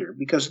a fighter,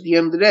 because at the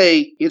end of the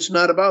day, it's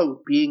not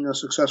about being a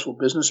successful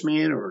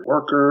businessman or a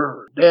worker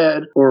or a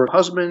dad or a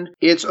husband.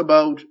 It's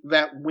about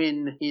that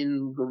win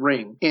in the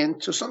ring.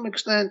 And to some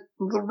extent,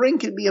 the ring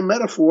can be a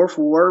metaphor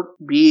for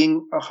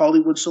being a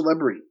Hollywood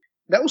celebrity.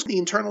 That was the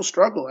internal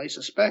struggle, I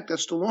suspect, that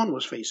Stallone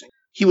was facing.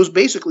 He was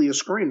basically a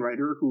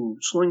screenwriter who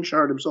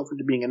slingshotted himself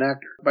into being an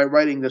actor by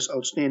writing this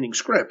outstanding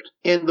script.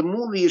 And the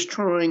movie is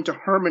trying to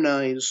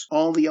harmonize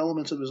all the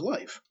elements of his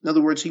life. In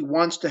other words, he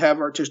wants to have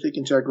artistic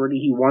integrity.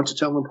 He wants to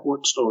tell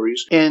important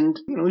stories. And,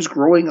 he's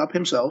growing up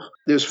himself.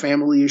 There's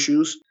family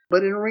issues.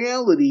 But in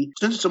reality,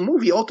 since it's a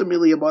movie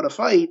ultimately about a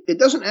fight, it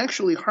doesn't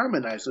actually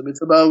harmonize them.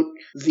 It's about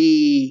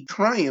the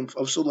triumph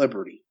of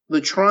celebrity,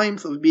 the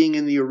triumph of being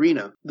in the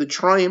arena, the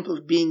triumph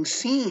of being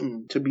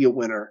seen to be a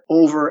winner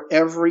over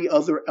every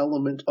other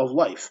element of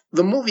life.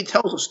 The movie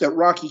tells us that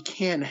Rocky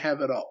can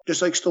have it all,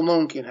 just like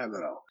Stallone can have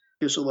it all.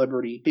 His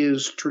celebrity,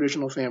 his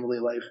traditional family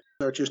life,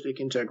 artistic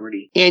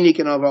integrity, and he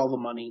can have all the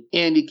money,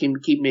 and he can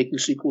keep making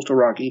sequels to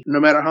Rocky, no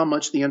matter how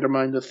much they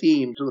undermine the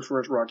theme to the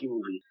first Rocky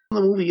movie.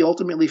 The movie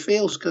ultimately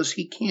fails because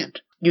he can't.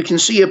 You can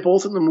see it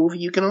both in the movie.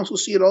 You can also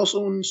see it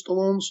also in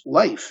Stallone's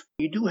life.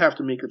 You do have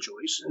to make a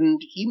choice, and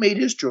he made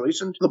his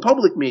choice, and the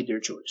public made their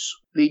choice.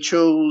 They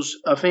chose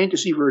a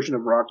fantasy version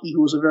of Rocky,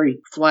 who was a very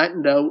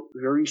flattened out,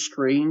 very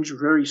strange,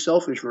 very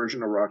selfish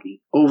version of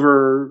Rocky,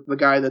 over the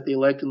guy that they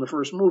liked in the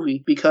first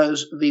movie,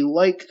 because they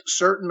liked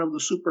certain of the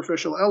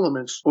superficial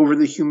elements over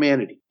the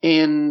humanity.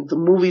 And the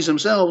movies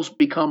themselves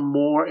become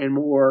more and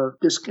more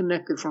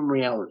disconnected from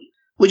reality.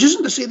 Which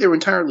isn't to say they're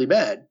entirely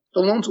bad.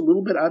 Stallone's a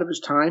little bit out of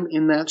his time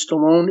in that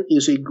Stallone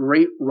is a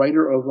great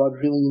writer of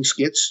vaudevillian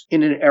skits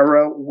in an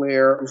era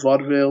where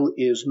vaudeville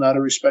is not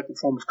a respected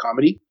form of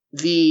comedy.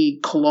 The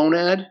Cologne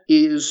ad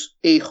is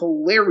a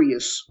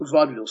hilarious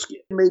vaudeville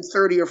skit. Made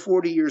 30 or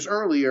 40 years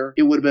earlier,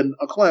 it would have been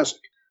a classic.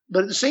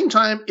 But at the same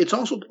time, it's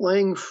also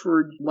playing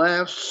for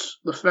laughs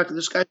the fact that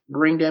this guy's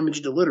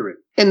brain-damaged illiterate.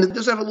 And it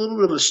does have a little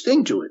bit of a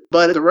sting to it.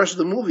 But the rest of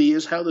the movie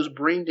is how this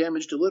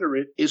brain-damaged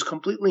illiterate is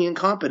completely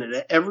incompetent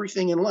at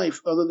everything in life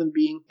other than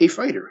being a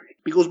fighter.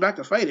 He goes back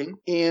to fighting,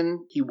 and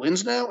he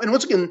wins now. And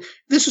once again,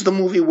 this is the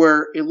movie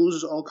where it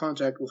loses all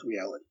contact with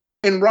reality.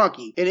 In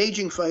Rocky, an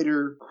aging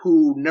fighter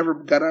who never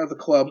got out of the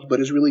clubs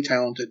but is really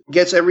talented,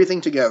 gets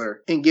everything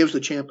together and gives the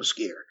champ a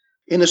scare.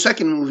 In the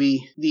second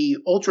movie, the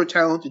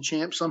ultra-talented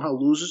champ somehow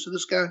loses to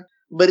this guy.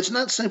 But it's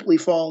not simply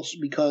false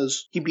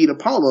because he beat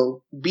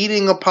Apollo.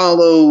 Beating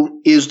Apollo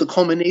is the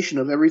culmination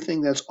of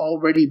everything that's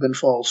already been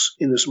false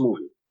in this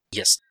movie.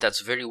 Yes, that's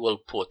very well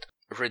put.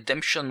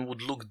 Redemption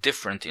would look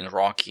different in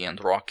Rocky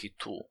and Rocky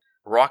 2.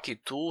 Rocky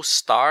 2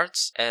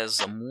 starts as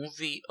a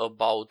movie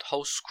about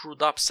how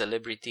screwed up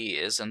celebrity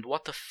is and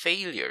what a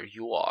failure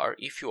you are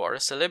if you are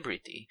a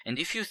celebrity. And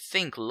if you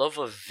think love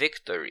of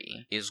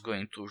victory is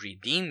going to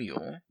redeem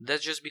you,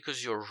 that's just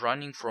because you're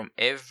running from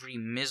every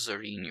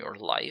misery in your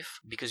life,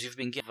 because you've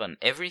been given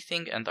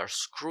everything and are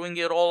screwing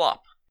it all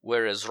up.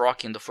 Whereas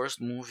Rocky in the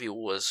first movie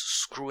was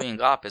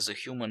screwing up as a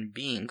human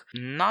being,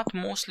 not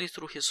mostly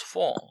through his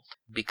fault,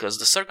 because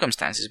the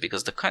circumstances,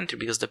 because the country,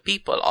 because the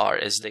people are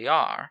as they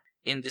are.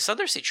 In this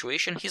other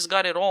situation, he's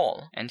got it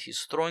all, and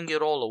he's throwing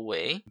it all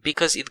away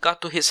because it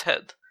got to his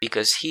head,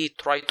 because he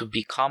tried to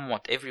become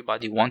what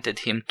everybody wanted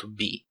him to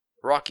be.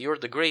 Rocky, you're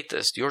the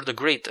greatest, you're the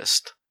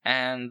greatest.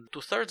 And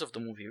 2/3 of the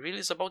movie really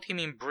is about him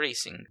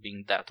embracing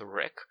being that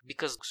wreck,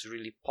 because it's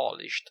really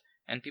polished,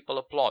 and people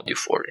applaud you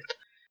for it.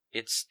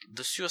 It's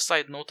the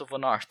suicide note of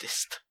an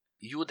artist.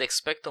 You would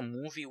expect a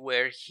movie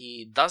where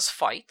he does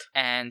fight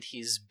and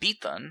he's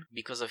beaten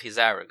because of his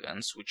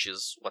arrogance, which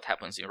is what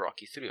happens in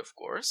Rocky 3, of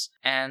course,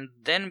 and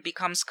then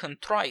becomes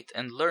contrite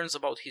and learns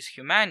about his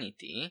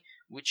humanity,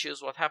 which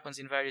is what happens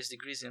in various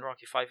degrees in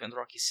Rocky 5 and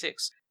Rocky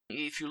 6.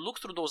 If you look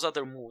through those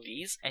other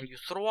movies and you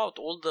throw out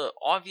all the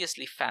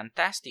obviously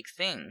fantastic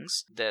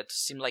things that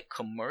seem like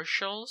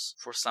commercials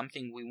for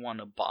something we want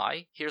to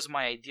buy, here's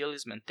my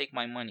idealism and take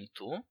my money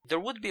too, there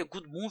would be a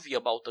good movie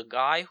about a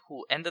guy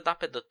who ended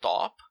up at the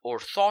top, or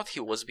thought he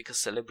was because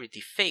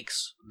celebrity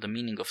fakes the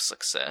meaning of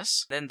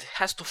success, then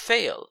has to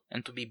fail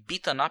and to be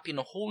beaten up in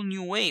a whole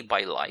new way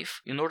by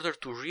life in order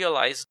to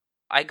realize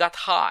I got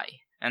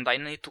high and I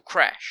need to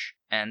crash.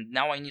 And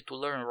now I need to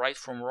learn right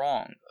from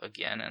wrong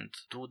again and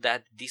do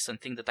that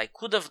decent thing that I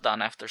could have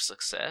done after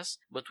success,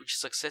 but which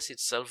success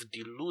itself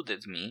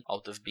deluded me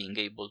out of being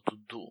able to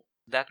do.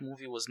 That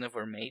movie was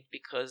never made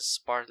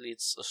because partly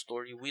it's a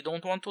story we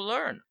don't want to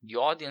learn. The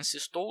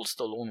audiences told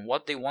Stallone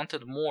what they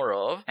wanted more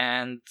of,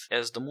 and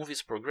as the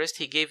movies progressed,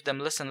 he gave them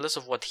less and less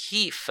of what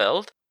he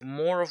felt,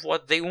 more of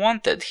what they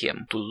wanted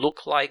him to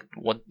look like,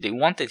 what they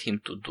wanted him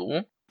to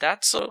do.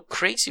 That's a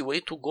crazy way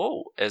to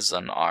go as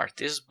an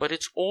artist, but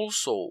it's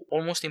also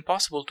almost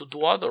impossible to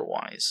do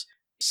otherwise.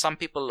 Some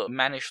people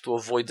manage to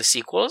avoid the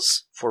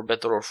sequels, for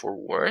better or for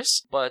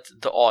worse, but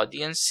the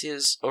audience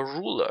is a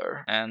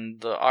ruler,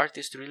 and the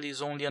artist really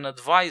is only an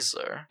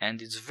advisor.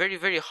 And it's very,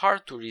 very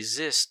hard to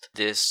resist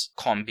this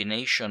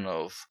combination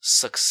of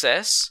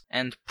success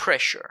and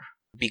pressure,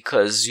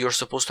 because you're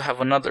supposed to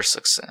have another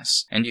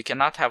success. And you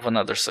cannot have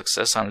another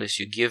success unless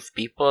you give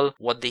people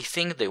what they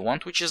think they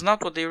want, which is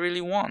not what they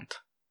really want.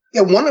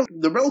 Yeah, one of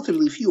the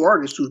relatively few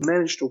artists who's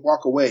managed to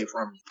walk away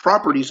from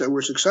properties that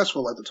were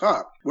successful at the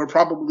top would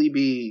probably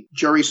be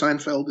Jerry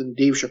Seinfeld and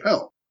Dave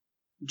Chappelle.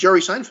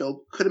 Jerry Seinfeld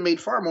could have made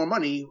far more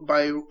money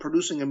by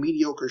producing a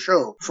mediocre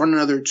show for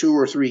another 2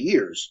 or 3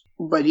 years.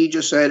 But he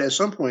just said at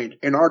some point,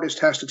 an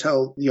artist has to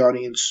tell the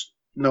audience,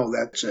 no,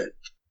 that's it.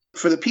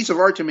 For the piece of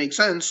art to make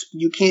sense,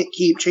 you can't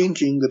keep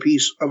changing the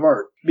piece of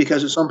art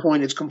because at some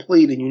point it's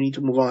complete and you need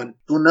to move on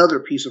to another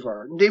piece of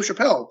art. And Dave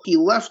Chappelle, he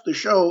left the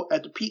show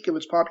at the peak of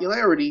its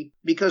popularity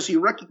because he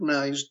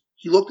recognized,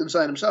 he looked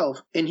inside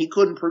himself, and he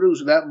couldn't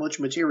produce that much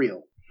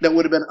material that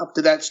would have been up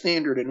to that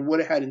standard and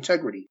would have had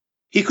integrity.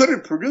 He could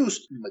have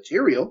produced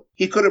material,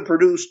 he could have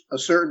produced a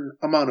certain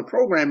amount of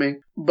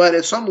programming, but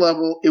at some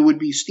level it would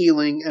be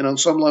stealing, and on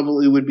some level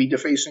it would be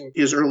defacing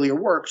his earlier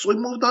work. So he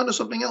moved on to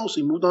something else.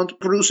 He moved on to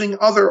producing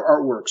other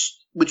artworks,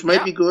 which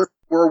might be good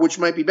or which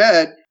might be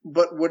bad,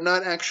 but would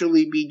not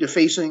actually be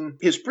defacing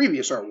his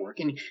previous artwork.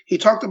 And he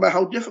talked about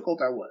how difficult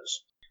that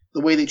was.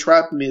 The way they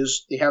trap him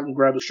is they have him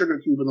grab a sugar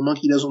cube and the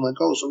monkey doesn't let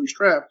go, so he's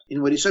trapped.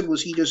 And what he said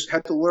was he just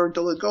had to learn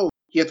to let go.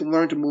 He had to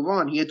learn to move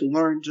on. He had to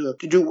learn to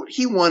do what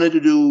he wanted to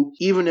do,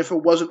 even if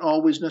it wasn't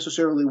always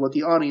necessarily what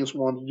the audience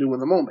wanted to do in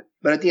the moment.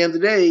 But at the end of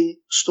the day,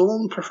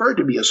 Stallone preferred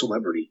to be a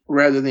celebrity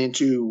rather than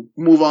to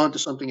move on to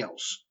something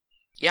else.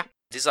 Yeah,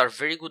 these are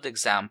very good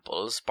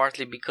examples,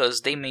 partly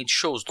because they made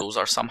shows those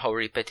are somehow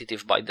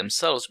repetitive by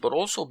themselves, but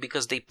also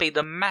because they paid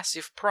a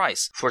massive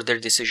price for their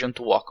decision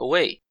to walk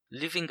away.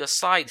 Leaving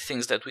aside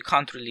things that we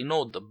can't really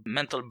know, the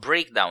mental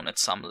breakdown at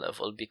some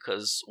level,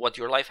 because what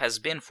your life has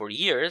been for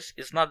years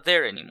is not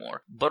there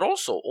anymore. But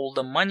also all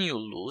the money you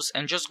lose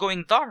and just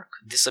going dark,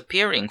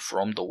 disappearing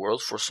from the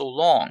world for so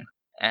long.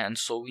 And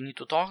so we need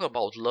to talk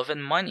about love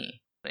and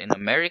money. In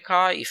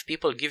America, if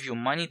people give you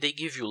money, they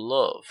give you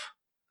love.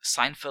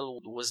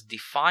 Seinfeld was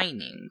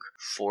defining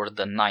for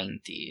the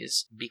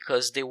 90s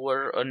because they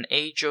were an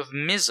age of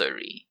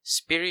misery,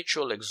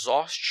 spiritual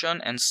exhaustion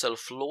and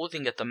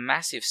self-loathing at a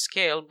massive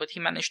scale, but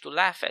he managed to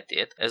laugh at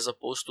it as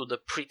opposed to the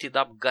prettied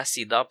up,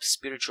 gussied up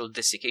spiritual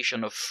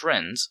desiccation of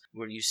Friends,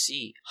 where you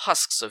see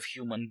husks of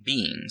human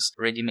beings,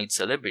 ready-made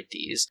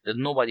celebrities that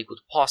nobody could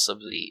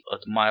possibly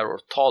admire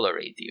or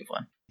tolerate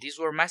even. These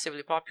were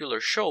massively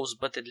popular shows,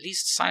 but at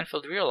least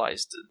Seinfeld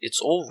realized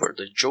it's over,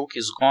 the joke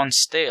is gone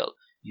stale.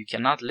 You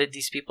cannot let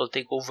these people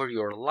take over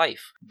your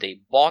life. They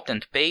bought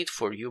and paid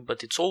for you,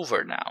 but it's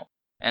over now.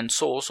 And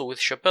so also with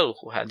Chappelle,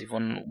 who had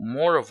even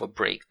more of a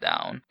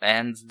breakdown.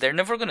 And they're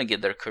never going to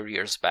get their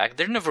careers back.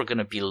 They're never going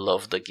to be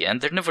loved again.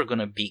 They're never going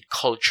to be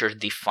culture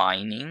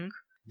defining.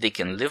 They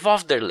can live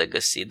off their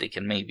legacy, they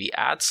can maybe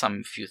add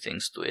some few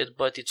things to it,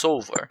 but it's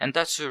over. And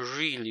that's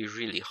really,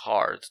 really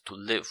hard to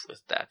live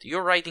with that.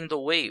 You're riding the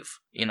wave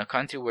in a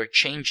country where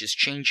change is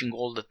changing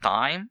all the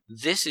time.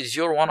 This is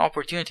your one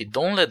opportunity.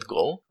 Don't let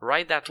go.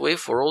 Ride that wave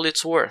for all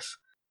it's worth.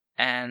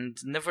 And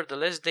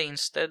nevertheless, they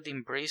instead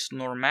embrace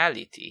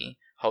normality,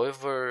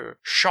 however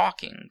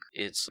shocking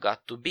it's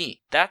got to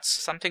be. That's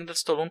something that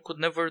Stallone could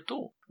never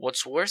do.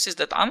 What's worse is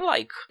that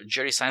unlike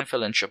Jerry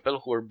Seinfeld and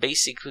Chappelle, who are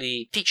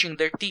basically teaching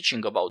their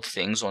teaching about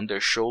things on their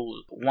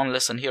show, one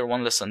lesson here,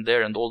 one lesson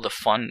there, and all the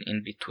fun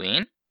in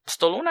between,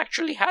 Stallone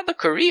actually had a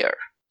career.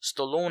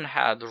 Stallone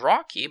had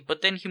Rocky,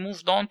 but then he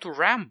moved on to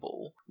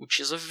Rambo, which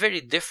is a very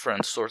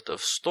different sort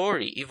of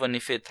story, even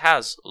if it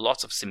has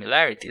lots of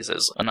similarities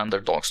as an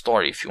underdog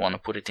story, if you want to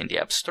put it in the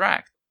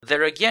abstract.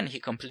 There again, he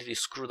completely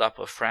screwed up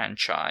a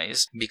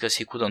franchise because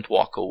he couldn't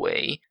walk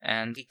away,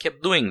 and he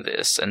kept doing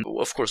this. And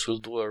of course, we'll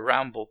do a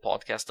Rambo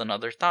podcast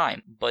another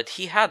time. But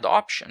he had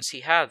options, he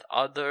had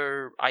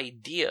other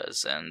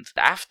ideas, and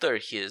after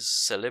his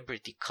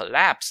celebrity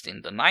collapsed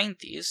in the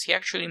 90s, he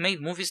actually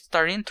made movies that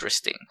are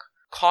interesting.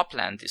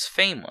 Copland is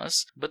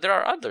famous, but there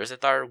are others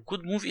that are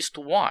good movies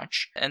to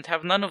watch and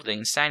have none of the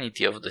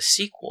insanity of the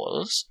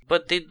sequels,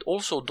 but they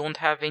also don't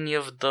have any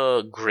of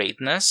the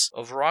greatness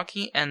of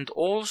Rocky, and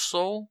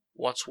also,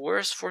 what's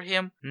worse for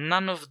him,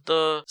 none of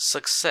the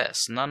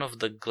success, none of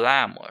the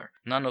glamour,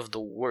 none of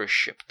the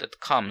worship that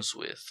comes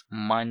with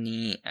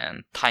money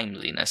and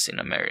timeliness in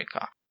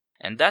America.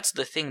 And that's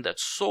the thing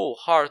that's so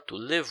hard to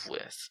live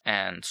with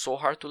and so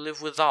hard to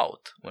live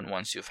without when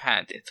once you've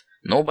had it.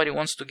 Nobody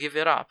wants to give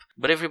it up,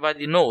 but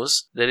everybody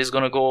knows that it's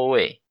going to go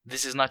away.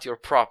 This is not your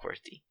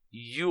property.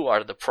 You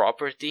are the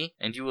property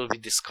and you will be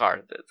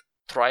discarded.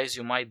 Try as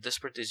you might,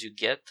 desperate as you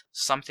get,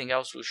 something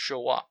else will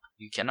show up.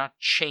 You cannot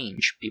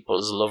change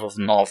people's love of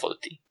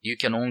novelty. You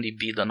can only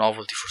be the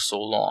novelty for so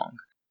long.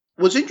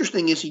 What's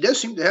interesting is he does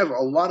seem to have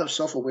a lot of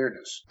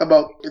self-awareness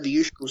about the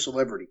issue of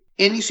celebrity,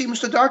 and he seems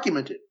to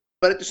document it.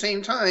 But at the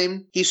same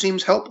time, he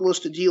seems helpless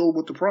to deal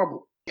with the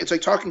problem. It's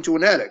like talking to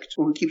an addict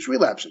who keeps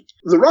relapsing.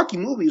 The Rocky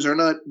movies are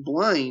not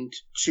blind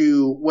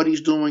to what he's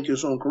doing to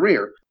his own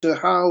career, to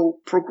how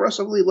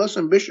progressively less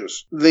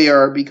ambitious they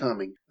are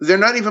becoming. They're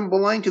not even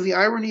blind to the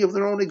irony of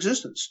their own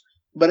existence.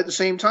 But at the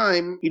same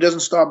time, he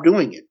doesn't stop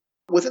doing it.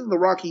 Within the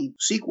Rocky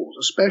sequels,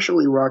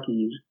 especially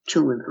Rocky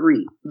 2 and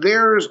 3,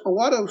 there's a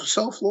lot of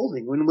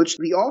self-loathing in which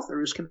the author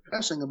is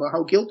confessing about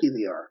how guilty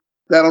they are.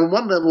 That on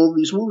one level,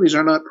 these movies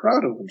are not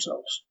proud of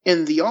themselves.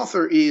 And the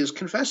author is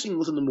confessing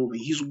within the movie.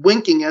 He's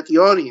winking at the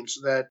audience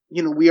that,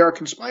 we are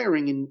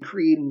conspiring and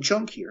creating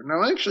junk here.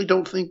 Now, I actually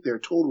don't think they're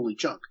totally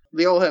junk.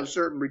 They all have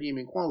certain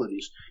redeeming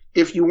qualities.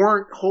 If you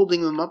weren't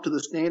holding them up to the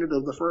standard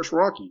of the first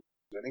Rocky,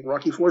 I think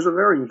Rocky 4 is a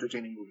very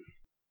entertaining movie.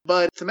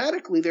 But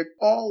thematically, they're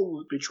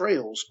all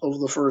betrayals of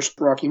the first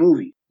Rocky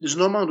movie. There's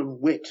no amount of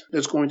wit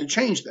that's going to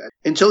change that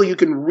until you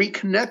can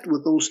reconnect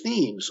with those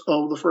themes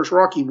of the first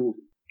Rocky movie,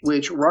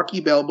 which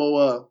Rocky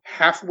Balboa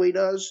halfway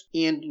does,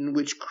 and in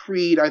which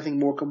Creed, I think,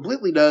 more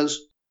completely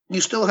does. You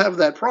still have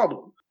that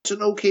problem. It's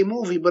an okay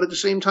movie, but at the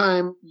same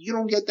time, you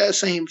don't get that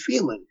same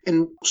feeling.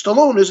 And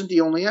Stallone isn't the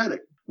only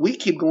addict. We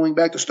keep going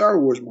back to Star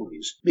Wars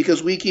movies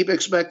because we keep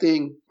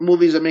expecting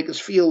movies that make us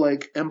feel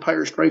like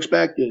Empire Strikes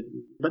Back did,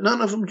 but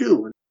none of them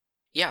do.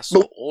 Yeah,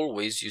 so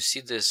always you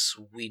see this,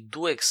 we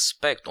do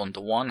expect on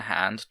the one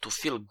hand to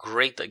feel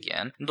great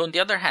again, and on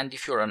the other hand,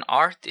 if you're an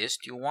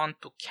artist, you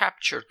want to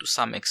capture to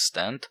some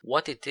extent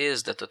what it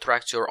is that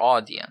attracts your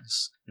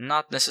audience.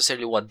 Not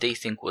necessarily what they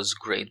think was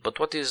great, but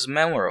what is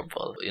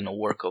memorable in a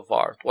work of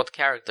art. What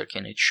character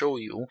can it show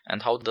you,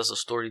 and how does a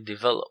story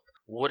develop?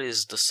 What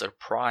is the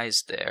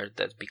surprise there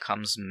that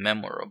becomes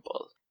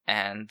memorable?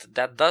 And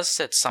that does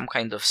set some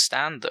kind of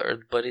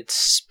standard, but it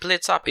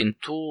splits up in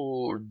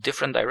two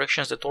different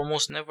directions that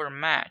almost never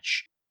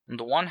match. On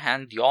the one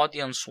hand, the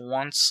audience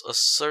wants a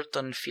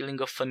certain feeling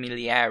of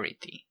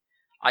familiarity.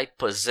 I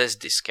possess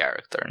this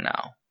character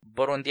now.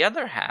 But on the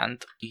other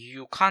hand,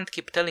 you can't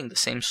keep telling the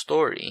same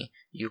story.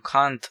 You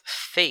can't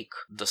fake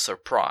the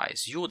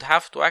surprise. You would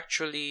have to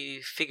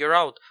actually figure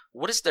out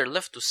what is there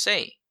left to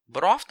say.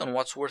 But often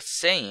what's worth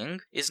saying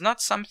is not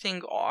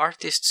something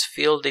artists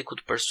feel they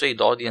could persuade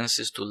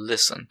audiences to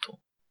listen to.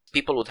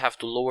 People would have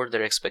to lower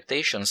their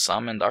expectations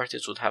some, and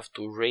artists would have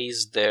to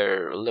raise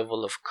their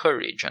level of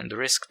courage and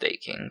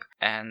risk-taking,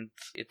 and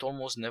it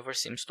almost never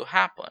seems to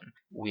happen.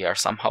 We are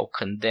somehow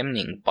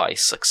condemning by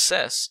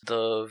success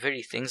the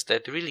very things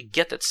that really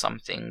get at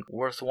something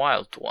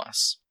worthwhile to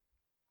us.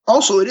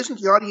 Also, it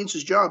isn't the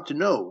audience's job to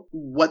know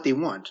what they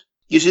want.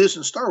 You see this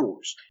in Star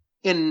Wars.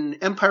 In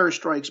Empire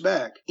Strikes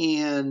Back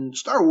and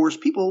Star Wars,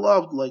 people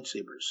loved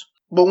lightsabers.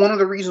 But one of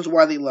the reasons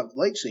why they loved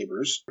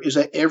lightsabers is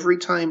that every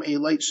time a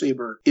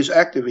lightsaber is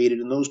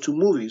activated in those two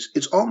movies,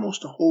 it's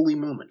almost a holy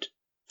moment.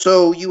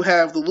 So you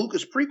have the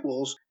Lucas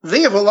prequels,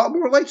 they have a lot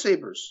more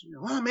lightsabers.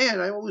 Oh man,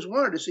 I always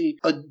wanted to see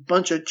a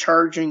bunch of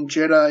charging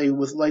Jedi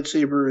with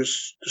lightsabers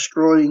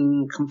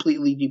destroying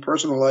completely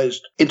depersonalized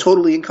and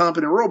totally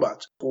incompetent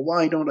robots. Well,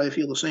 why don't I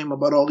feel the same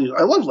about all these?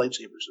 I love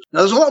lightsabers. Now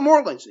there's a lot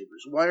more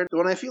lightsabers. Why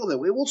don't I feel that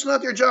way? Well, it's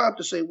not their job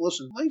to say,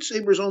 listen,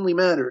 lightsabers only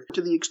matter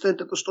to the extent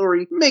that the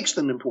story makes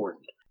them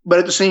important. But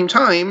at the same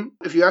time,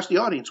 if you ask the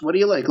audience, what do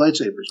you like?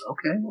 Lightsabers.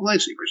 Okay, well,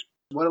 lightsabers.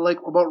 What I like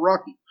about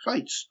Rocky?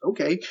 Fights.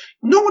 Okay.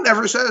 No one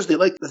ever says they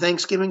like the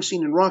Thanksgiving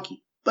scene in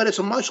Rocky. But it's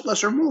a much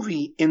lesser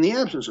movie in the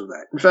absence of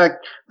that. In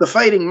fact, the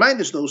fighting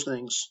minus those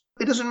things,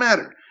 it doesn't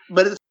matter.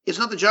 But it's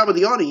not the job of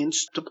the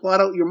audience to plot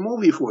out your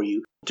movie for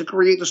you, to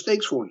create the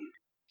stakes for you.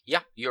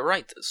 Yeah, you're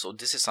right. So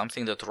this is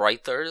something that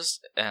writers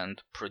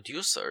and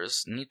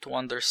producers need to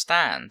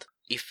understand.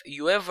 If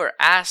you ever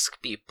ask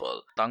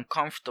people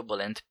uncomfortable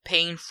and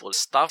painful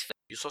stuff,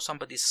 you saw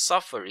somebody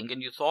suffering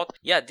and you thought,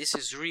 yeah, this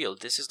is real,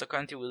 this is the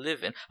country we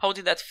live in, how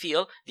did that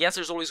feel? The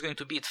answer is always going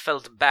to be it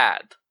felt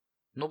bad.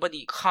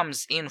 Nobody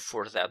comes in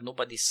for that.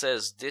 Nobody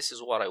says, this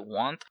is what I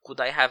want.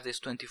 Could I have this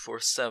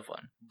 24/7?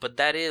 But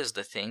that is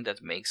the thing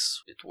that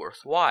makes it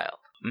worthwhile.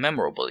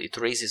 Memorable. It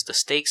raises the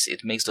stakes.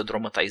 It makes the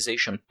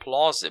dramatization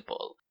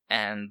plausible.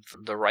 And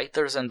the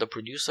writers and the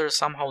producers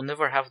somehow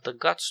never have the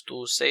guts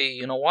to say,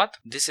 you know what?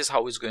 This is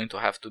how it's going to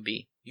have to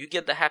be. You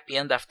get the happy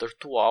end after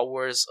 2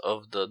 hours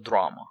of the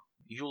drama.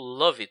 You'll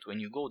love it when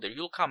you go there.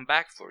 You'll come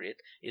back for it.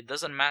 It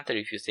doesn't matter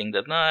if you think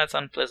that, nah, it's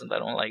unpleasant, I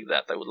don't like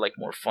that, I would like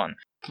more fun.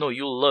 No,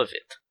 you'll love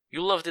it.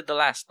 You loved it the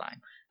last time.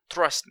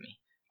 Trust me.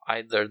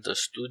 Either the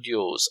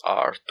studios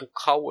are too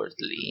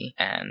cowardly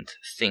and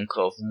think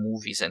of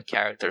movies and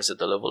characters at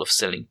the level of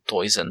selling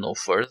toys and no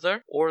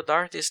further, or the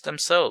artists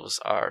themselves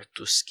are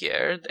too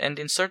scared and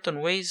in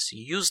certain ways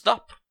used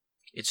up.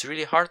 It's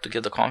really hard to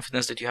get the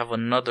confidence that you have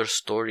another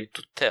story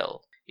to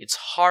tell. It's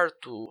hard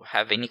to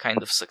have any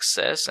kind of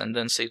success and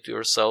then say to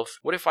yourself,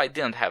 what if I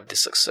didn't have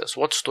this success?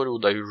 What story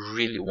would I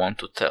really want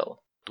to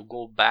tell? To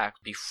go back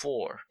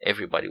before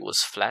everybody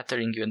was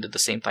flattering you and at the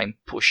same time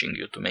pushing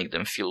you to make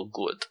them feel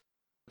good.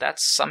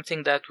 That's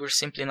something that we're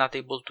simply not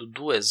able to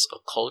do as a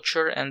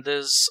culture and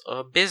as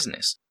a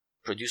business.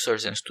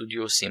 Producers and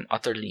studios seem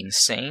utterly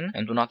insane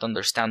and do not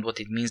understand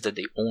what it means that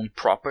they own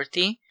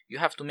property. You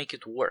have to make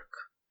it work.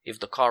 If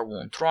the car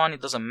won't run,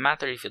 it doesn't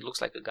matter if it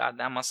looks like a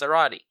goddamn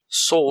Maserati.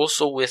 So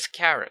also with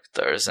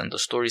characters and the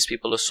stories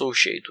people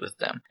associate with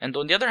them. And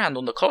on the other hand,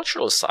 on the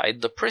cultural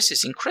side, the press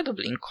is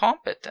incredibly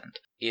incompetent.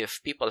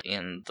 If people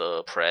in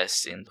the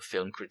press, in the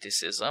film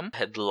criticism,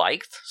 had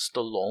liked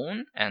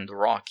Stallone and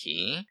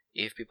Rocky,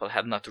 if people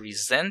had not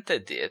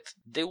resented it,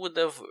 they would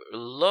have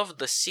loved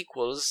the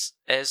sequels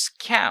as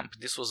camp.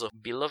 This was a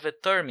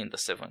beloved term in the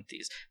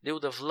 70s. They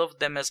would have loved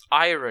them as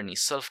irony,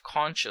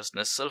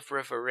 self-consciousness,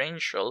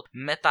 self-referential,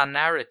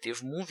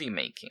 meta-narrative movie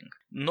making.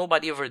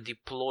 Nobody ever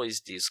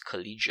deploys these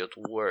collegiate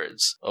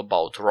words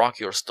about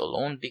Rocky or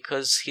Stallone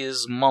because he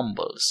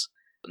mumbles.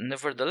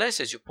 Nevertheless,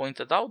 as you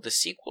pointed out, the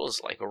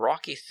sequels like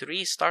Rocky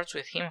 3 starts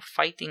with him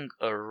fighting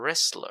a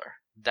wrestler.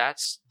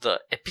 That's the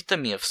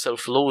epitome of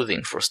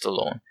self-loathing for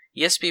Stallone.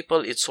 Yes,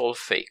 people, it's all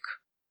fake.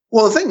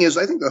 Well, the thing is,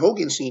 I think the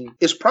Hogan scene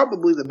is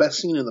probably the best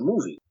scene in the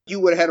movie. You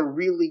would have had a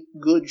really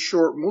good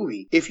short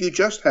movie if you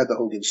just had the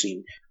Hogan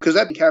scene, because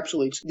that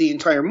encapsulates the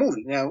entire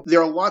movie. Now,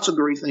 there are lots of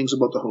great things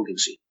about the Hogan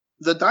scene.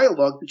 The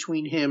dialogue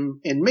between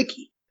him and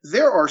Mickey,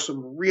 there are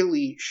some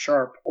really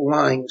sharp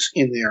lines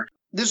in there.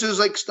 This is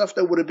like stuff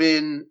that would have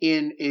been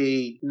in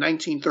a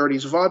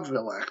 1930s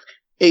vaudeville act,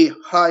 a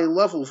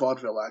high-level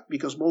vaudeville act,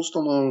 because both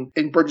Stallone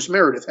and Burgess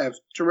Meredith have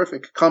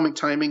terrific comic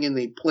timing and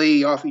they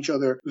play off each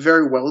other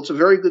very well. It's a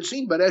very good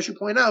scene, but as you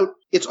point out,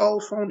 it's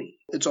all phony.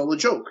 It's all a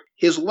joke.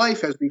 His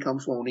life has become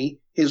phony.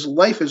 His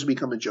life has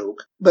become a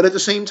joke. But at the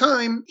same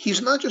time,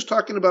 he's not just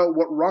talking about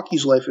what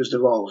Rocky's life has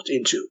devolved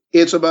into.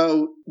 It's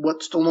about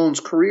what Stallone's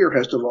career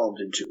has devolved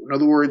into. In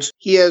other words,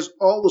 he has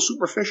all the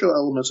superficial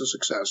elements of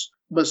success,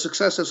 but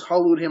success has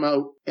hollowed him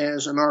out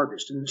as an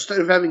artist. And instead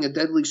of having a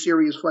deadly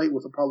serious fight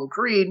with Apollo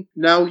Creed,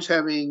 now he's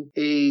having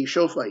a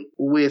show fight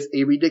with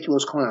a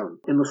ridiculous clown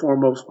in the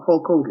form of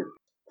Hulk Hogan.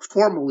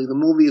 Formally, the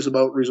movie is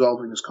about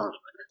resolving this conflict,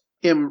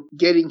 him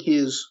getting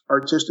his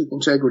artistic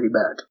integrity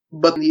back.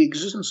 But the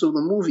existence of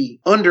the movie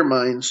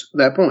undermines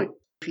that point.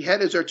 If he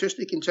had his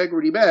artistic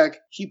integrity back,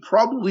 he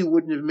probably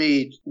wouldn't have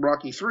made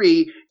Rocky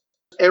 3.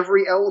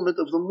 Every element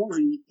of the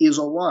movie is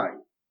a lie.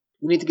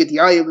 You need to get the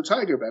Eye of the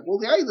Tiger back. Well,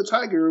 the Eye of the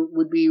Tiger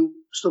would be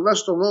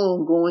Sylvester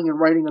Stallone going and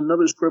writing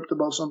another script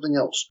about something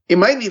else. It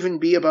might even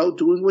be about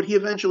doing what he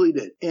eventually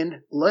did and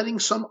letting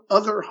some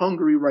other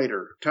hungry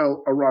writer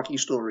tell a Rocky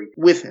story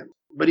with him.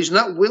 But he's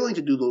not willing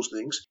to do those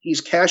things.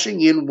 He's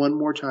cashing in one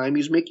more time.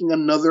 He's making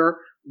another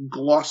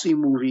glossy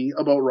movie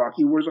about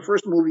Rocky, whereas the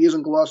first movie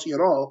isn't glossy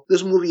at all.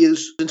 This movie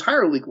is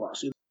entirely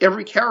glossy.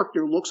 Every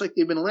character looks like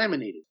they've been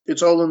laminated.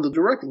 It's all in the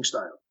directing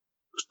style.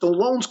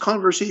 Stallone's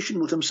conversation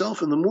with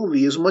himself in the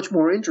movie is much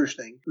more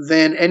interesting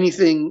than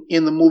anything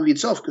in the movie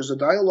itself, because the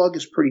dialogue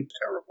is pretty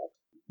terrible.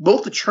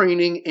 Both the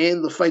training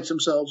and the fights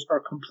themselves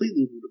are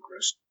completely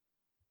ludicrous.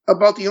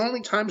 About the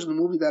only times in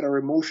the movie that are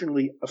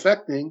emotionally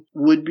affecting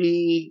would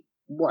be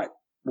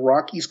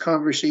Rocky's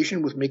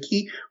conversation with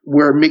Mickey,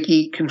 where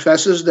Mickey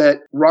confesses that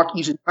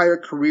Rocky's entire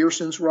career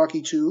since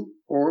Rocky 2,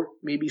 or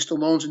maybe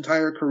Stallone's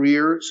entire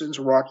career since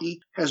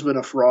Rocky, has been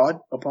a fraud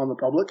upon the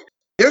public.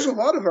 There's a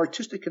lot of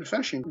artistic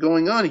confession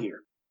going on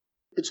here.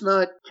 It's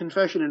not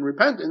confession and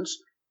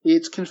repentance.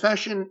 It's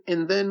confession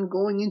and then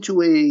going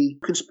into a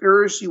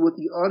conspiracy with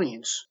the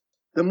audience.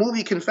 The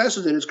movie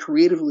confesses that it's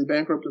creatively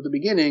bankrupt at the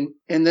beginning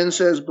and then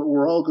says, but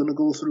we're all going to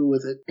go through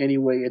with it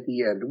anyway at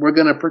the end. We're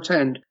going to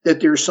pretend that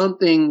there's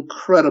something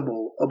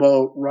credible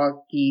about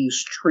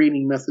Rocky's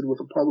training method with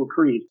Apollo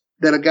Creed.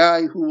 That a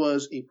guy who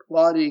was a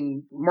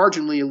plodding,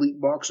 marginally elite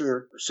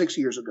boxer 6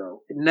 years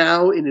ago,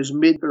 now in his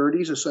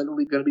mid-30s is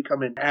suddenly going to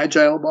become an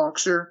agile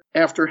boxer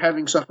after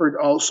having suffered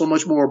so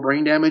much more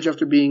brain damage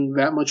after being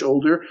that much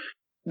older.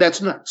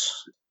 That's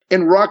nuts.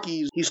 In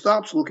Rocky, he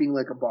stops looking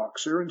like a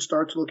boxer and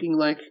starts looking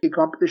like a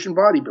competition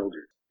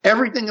bodybuilder.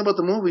 Everything about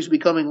the movie is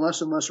becoming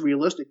less and less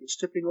realistic. It's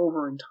tipping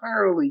over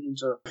entirely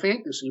into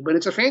fantasy, but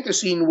it's a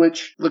fantasy in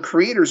which the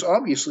creators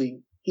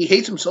obviously, he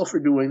hates himself for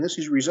doing this.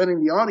 He's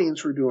resenting the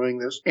audience for doing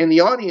this. And the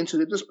audience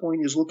at this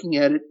point is looking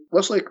at it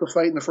less like the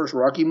fight in the first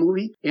Rocky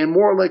movie and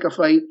more like a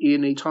fight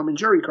in a Tom and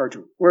Jerry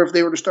cartoon, where if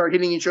they were to start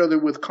hitting each other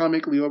with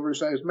comically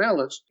oversized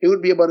mallets, it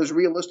would be about as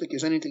realistic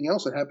as anything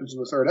else that happens in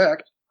the third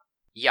act.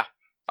 Yeah.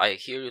 I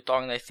hear you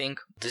talking, I think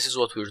this is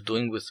what we're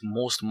doing with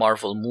most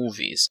Marvel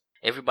movies.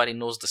 Everybody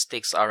knows the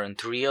stakes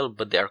aren't real,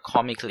 but they are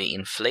comically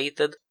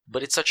inflated.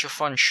 But it's such a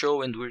fun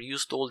show and we're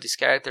used to all these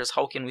characters.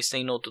 How can we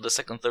say no to the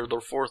second, third, or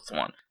fourth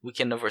one? We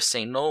can never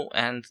say no,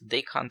 and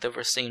they can't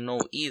ever say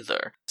no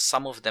either.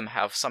 Some of them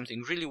have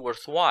something really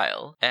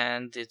worthwhile,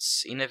 and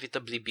it's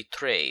inevitably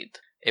betrayed.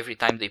 Every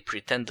time they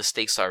pretend the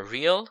stakes are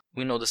real,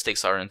 we know the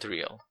stakes aren't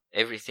real.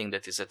 Everything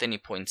that is at any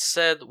point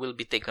said will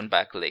be taken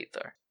back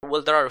later.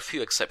 Well, there are a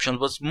few exceptions,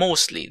 but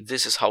mostly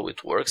this is how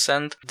it works,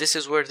 and this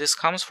is where this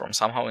comes from.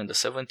 Somehow in the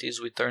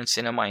 70s we turned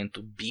cinema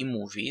into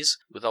B-movies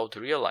without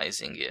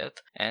realizing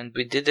it, and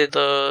we did it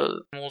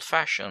the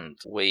old-fashioned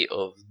way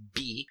of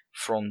B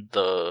from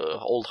the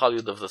old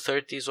Hollywood of the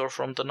 30s or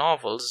from the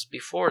novels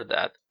before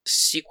that.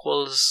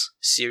 Sequels,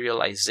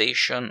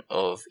 serialization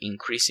of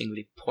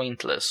increasingly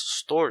pointless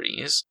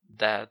stories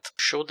that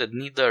show that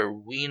neither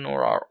we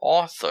nor our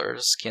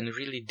authors can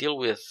really deal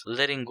with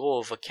letting go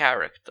of a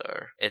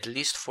character, at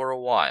least for a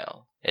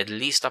while, at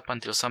least up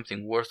until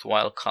something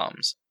worthwhile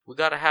comes. We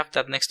gotta have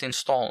that next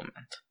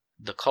installment.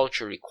 The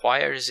culture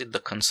requires it, the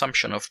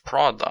consumption of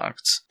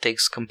products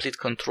takes complete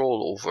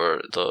control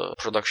over the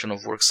production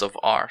of works of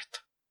art.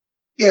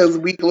 Yeah,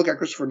 we look at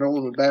Christopher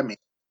Nolan with Batman.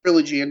 The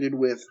trilogy ended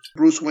with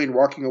Bruce Wayne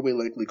walking away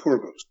like Lee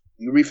Corgos.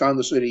 You refound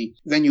the city,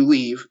 then you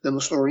leave, then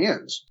the story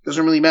ends.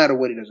 Doesn't really matter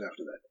what he does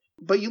after that.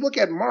 But you look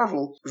at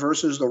Marvel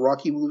versus the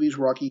Rocky movies,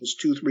 Rockies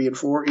 2, 3, and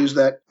 4, is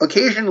that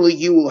occasionally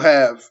you will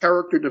have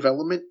character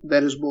development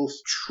that is both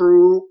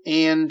true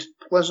and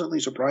pleasantly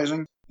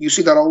surprising. You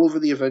see that all over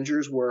the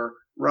Avengers where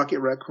Rocket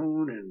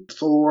Raccoon and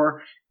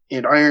Thor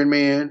and Iron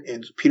Man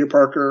and Peter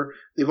Parker,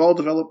 they've all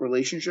developed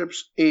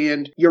relationships.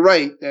 And you're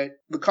right that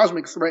the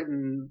cosmic threat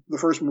in the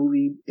first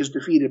movie is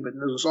defeated, but it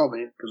doesn't solve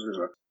it because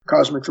there's a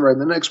cosmic threat in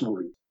the next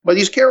movie. But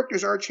these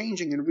characters are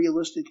changing in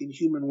realistic and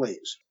human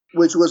ways,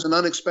 which was an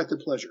unexpected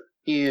pleasure.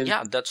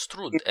 Yeah, that's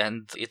true.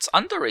 And it's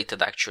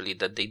underrated, actually,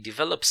 that they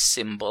develop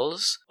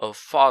symbols of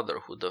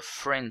fatherhood, of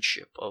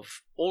friendship,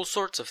 of all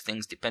sorts of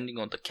things, depending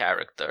on the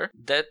character,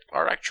 that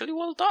are actually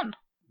well done.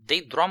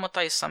 They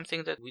dramatize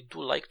something that we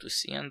do like to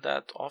see and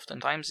that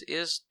oftentimes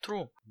is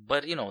true.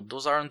 But,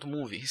 those aren't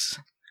movies.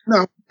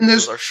 No.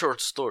 Those are short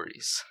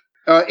stories.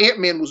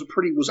 Ant-Man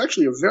was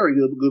actually a very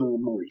good little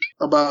movie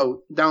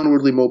about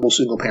downwardly mobile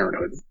single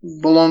parenthood.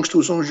 Belongs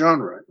to its own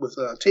genre with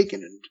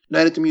Taken and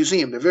Night at the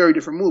Museum. They're very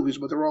different movies,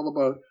 but they're all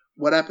about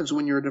what happens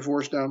when you're a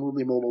divorced,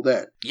 downwardly mobile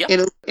dad. Yep.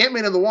 And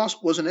Ant-Man and the Wasp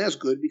wasn't as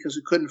good because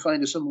it couldn't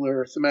find a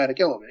similar thematic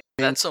element.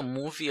 That's a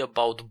movie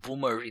about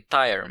boomer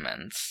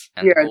retirements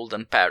and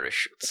golden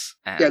parachutes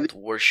and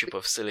worship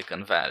of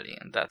Silicon Valley.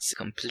 And that's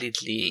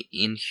completely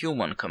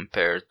inhuman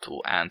compared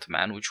to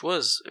Ant-Man, which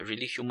was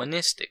really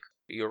humanistic.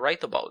 You're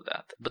right about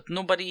that. But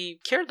nobody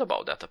cared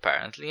about that,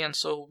 apparently, and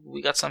so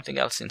we got something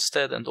else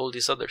instead and all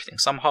these other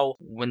things. Somehow,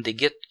 when they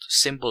get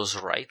symbols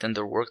right and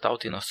they're worked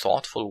out in a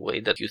thoughtful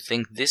way that you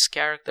think this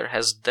character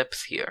has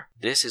depth here,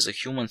 this is a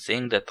human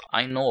thing that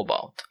I know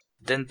about,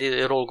 then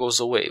it all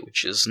goes away,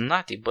 which is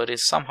nutty, but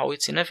it's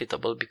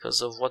inevitable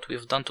because of what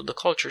we've done to the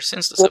culture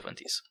since the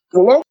 70s.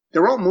 Well,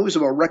 they're all movies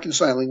about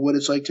reconciling what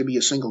it's like to be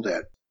a single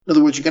dad. In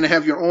other words, you're going to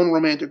have your own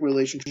romantic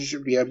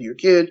relationship. You have your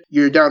kid.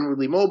 You're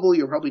downwardly mobile.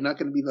 You're probably not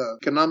going to be the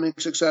economic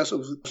success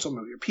of some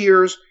of your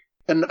peers.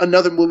 And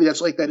another movie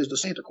that's like that is The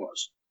Santa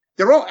Claus.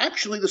 They're all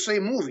actually the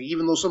same movie,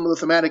 even though some of the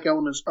thematic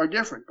elements are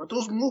different. But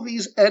those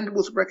movies end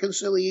with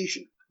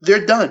reconciliation.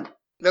 They're done.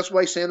 That's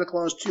why Santa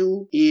Claus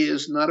 2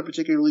 is not a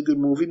particularly good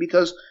movie,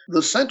 because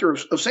the center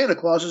of Santa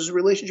Claus is his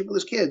relationship with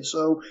his kids.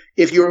 So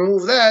if you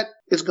remove that,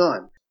 it's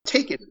gone.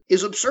 Taken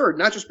is absurd,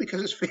 not just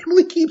because his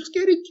family keeps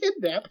getting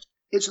kidnapped.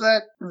 It's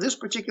that this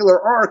particular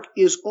arc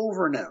is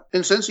over now.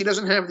 And since he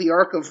doesn't have the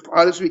arc of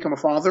how to become a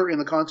father in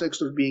the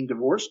context of being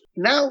divorced,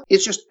 now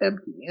it's just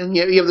empty. And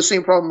yet you have the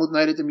same problem with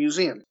Night at the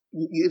Museum.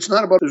 It's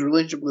not about his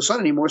relationship with the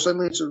son anymore.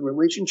 Suddenly it's a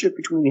relationship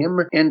between him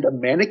and a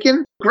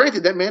mannequin.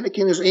 Granted, that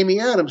mannequin is Amy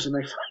Adams, and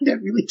I find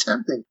that really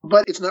tempting.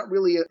 But it's not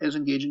really as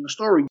engaging a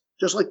story.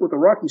 Just like with the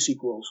Rocky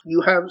sequels,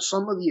 you have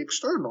some of the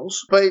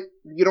externals, but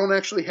you don't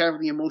actually have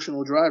the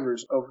emotional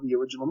drivers of the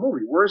original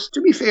movie. Whereas,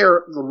 to be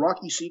fair, the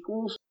Rocky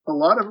sequels, a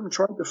lot of them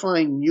tried to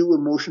find new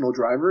emotional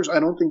drivers.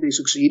 I don't think they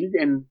succeeded,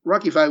 and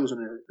Rocky V was a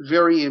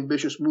very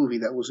ambitious movie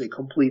that was a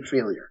complete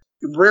failure.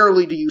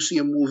 Rarely do you see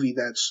a movie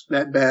that's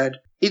that bad.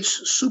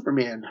 It's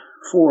Superman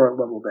 4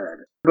 level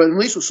bad. But at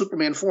least with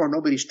Superman 4,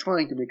 nobody's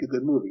trying to make a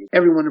good movie.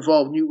 Everyone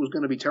involved knew it was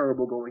going to be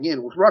terrible going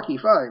in. With Rocky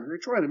V, they're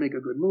trying to make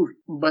a good movie,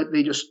 but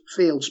they just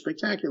failed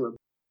spectacularly.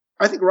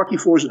 I think Rocky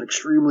 4 is an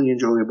extremely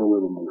enjoyable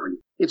little movie.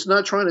 It's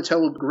not trying to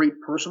tell a great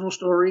personal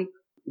story.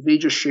 They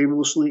just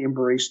shamelessly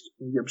embraced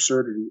the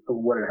absurdity of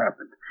what had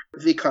happened.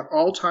 They cut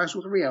all ties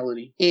with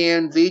reality,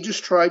 and they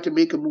just tried to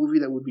make a movie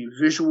that would be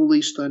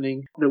visually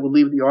stunning, that would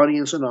leave the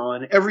audience in awe.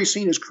 And every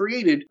scene is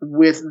created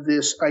with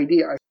this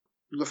idea.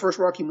 The first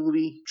Rocky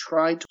movie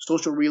tried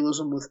social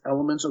realism with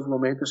elements of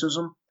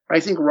romanticism. I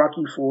think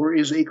Rocky IV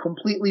is a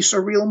completely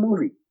surreal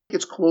movie.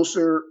 It's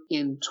closer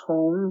in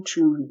tone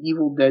to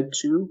Evil Dead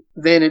 2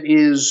 than it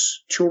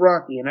is to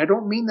Rocky. And I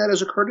don't mean that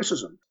as a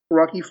criticism.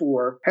 Rocky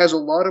IV has a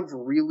lot of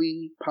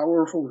really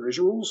powerful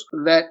visuals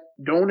that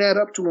don't add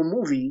up to a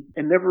movie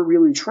and never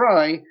really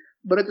try,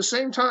 but at the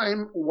same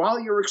time, while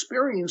you're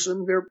experiencing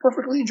them, they're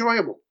perfectly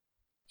enjoyable.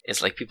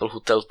 It's like people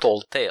who tell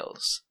tall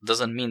tales.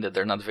 Doesn't mean that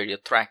they're not very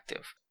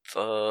attractive.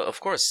 Of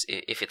course,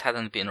 if it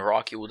hadn't been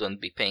Rocky, you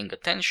wouldn't be paying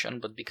attention,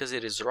 but because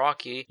it is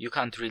Rocky, you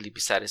can't really be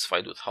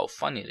satisfied with how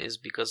fun it is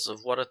because of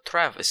what a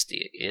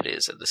travesty it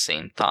is at the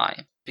same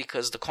time.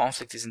 Because the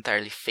conflict is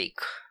entirely fake.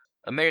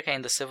 America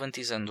in the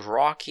 70s and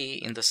Rocky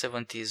in the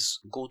 70s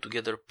go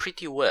together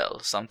pretty well,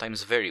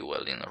 sometimes very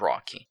well in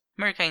Rocky.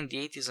 America in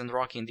the 80s and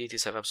Rocky in the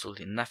 80s have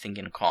absolutely nothing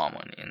in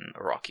common in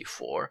Rocky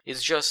IV.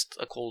 It's just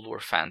a Cold War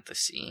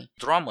fantasy,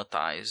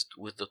 dramatized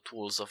with the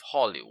tools of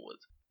Hollywood.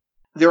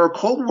 There are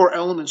Cold War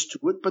elements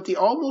to it, but they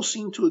almost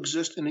seem to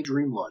exist in a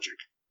dream logic.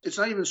 It's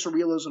not even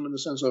surrealism in the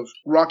sense of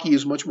Rocky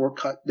is much more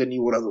cut than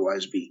you would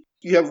otherwise be.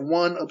 You have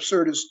one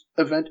absurdist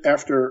event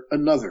after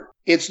another.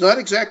 It's not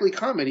exactly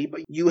comedy,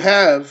 but you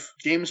have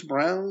James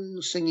Brown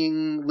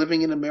singing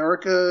Living in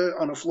America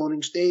on a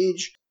floating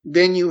stage.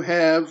 Then you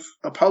have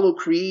Apollo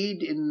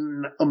Creed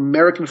in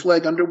American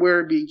flag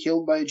underwear being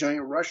killed by a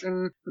giant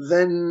Russian.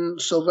 Then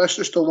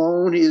Sylvester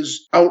Stallone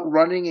is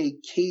outrunning a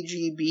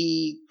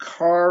KGB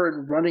car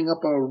and running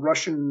up a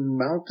Russian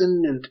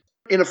mountain. And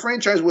in a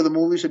franchise where the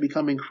movies have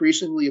become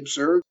increasingly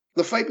absurd,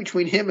 the fight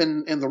between him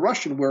and the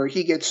Russian, where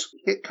he gets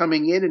hit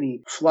coming in and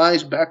he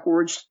flies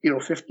backwards,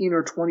 15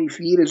 or 20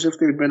 feet as if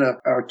there'd been an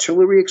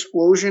artillery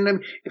explosion. I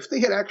mean, if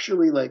they had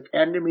actually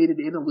animated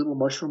in a little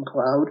mushroom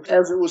cloud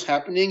as it was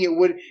happening, it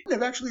would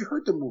have actually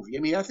hurt the movie. I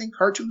mean, I think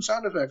cartoon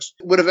sound effects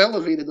would have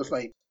elevated the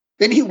fight.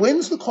 Then he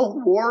wins the Cold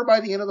War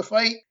by the end of the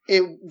fight.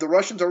 The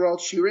Russians are all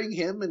cheering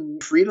him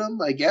and freedom,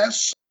 I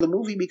guess. The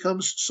movie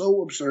becomes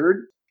so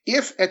absurd.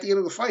 If at the end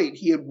of the fight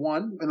he had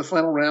won in the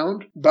final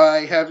round by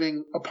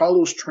having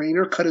Apollo's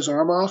trainer cut his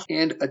arm off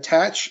and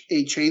attach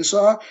a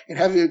chainsaw and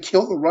having him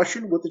kill the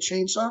Russian with the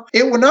chainsaw,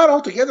 it would not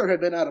altogether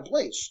have been out of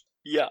place.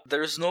 Yeah,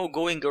 there's no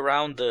going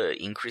around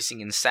the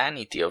increasing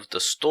insanity of the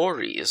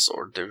stories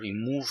or the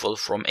removal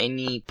from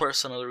any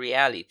personal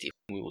reality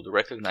we would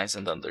recognize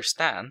and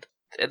understand.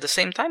 At the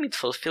same time, it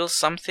fulfills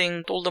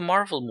something all the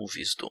Marvel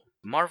movies do.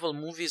 Marvel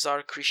movies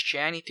are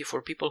Christianity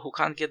for people who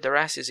can't get their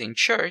asses in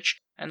church,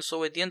 and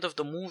so at the end of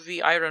the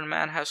movie, Iron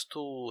Man has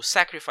to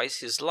sacrifice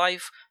his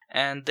life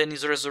and then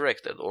is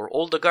resurrected. Or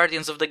all the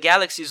Guardians of the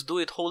Galaxies do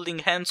it holding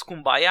hands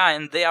kumbaya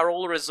and they are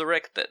all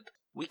resurrected.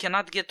 We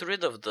cannot get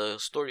rid of the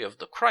story of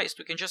the Christ,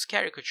 we can just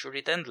caricature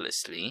it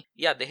endlessly.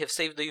 Yeah, they have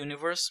saved the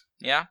universe,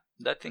 yeah,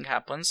 that thing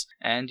happens.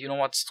 And you know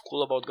what's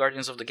cool about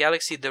Guardians of the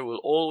Galaxy? There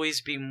will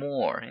always be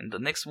more. In the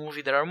next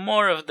movie there are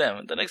more of them,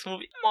 in the next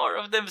movie more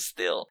of them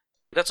still.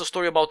 That's a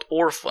story about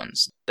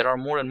orphans. There are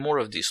more and more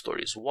of these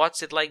stories.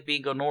 What's it like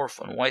being an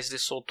orphan? Why is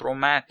this so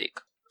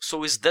traumatic?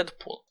 So is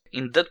Deadpool.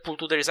 In Deadpool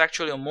 2 there is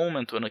actually a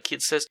moment when a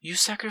kid says, "You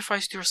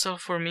sacrificed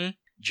yourself for me?"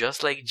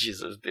 Just like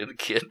Jesus did,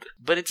 kid.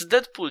 But it's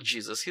Deadpool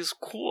Jesus. He's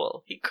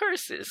cool. He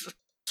curses.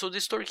 So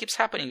this story keeps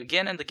happening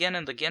again and again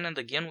and again and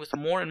again with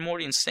more and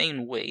more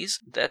insane ways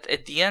that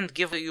at the end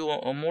give you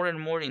a more and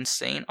more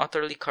insane,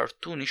 utterly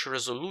cartoonish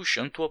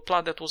resolution to a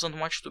plot that wasn't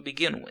much to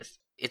begin with.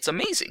 It's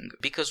amazing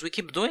because we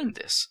keep doing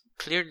this.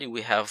 Clearly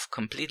we have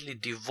completely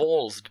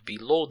devolved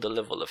below the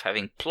level of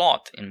having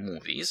plot in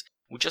movies.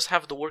 We just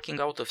have the working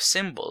out of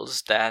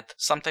symbols that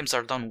sometimes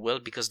are done well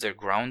because they're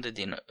grounded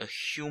in a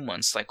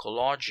human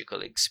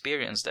psychological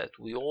experience that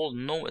we all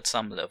know at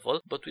some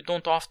level, but we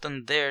don't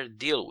often dare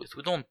deal with.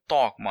 We don't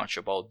talk much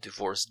about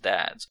divorced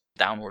dads,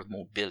 downward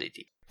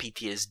mobility,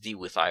 PTSD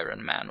with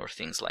Iron Man or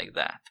things like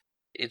that.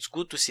 It's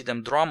good to see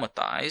them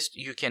dramatized.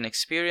 You can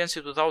experience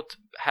it without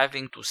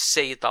having to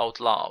say it out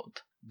loud.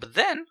 But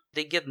then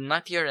they get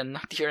nuttier and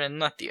nuttier and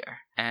nuttier.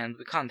 And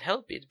we can't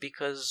help it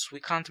because we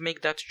can't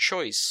make that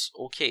choice.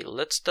 Okay,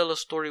 let's tell a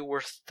story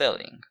worth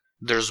telling.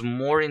 There's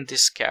more in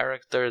this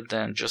character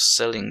than just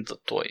selling the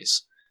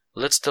toys.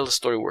 Let's tell a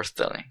story worth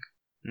telling.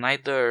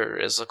 Neither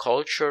as a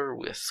culture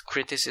with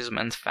criticism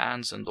and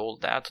fans and all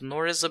that,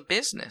 nor as a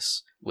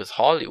business. With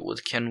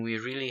Hollywood, can we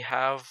really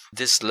have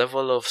this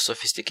level of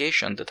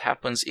sophistication that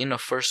happens in a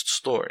first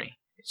story?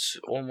 It's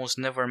almost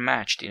never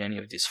matched in any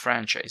of these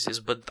franchises,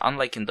 but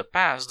unlike in the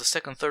past, the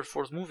second, third,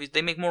 fourth movies,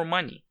 they make more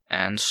money.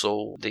 And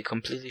so they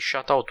completely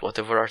shut out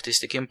whatever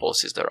artistic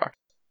impulses there are.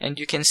 And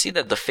you can see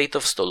that the fate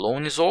of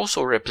Stallone is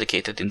also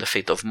replicated in the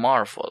fate of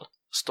Marvel.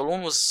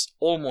 Stallone was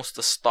almost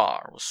a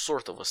star, was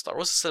sort of a star,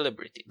 was a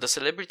celebrity. The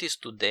celebrities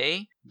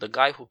today, the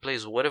guy who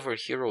plays whatever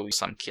hero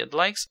some kid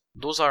likes,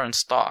 those aren't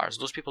stars.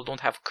 Those people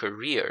don't have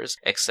careers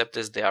except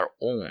as they are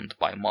owned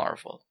by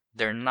Marvel.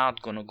 They're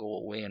not gonna go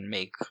away and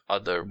make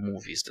other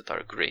movies that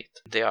are great.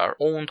 They are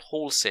owned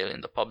wholesale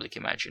in the public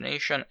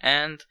imagination,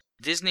 and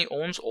Disney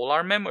owns all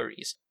our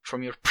memories.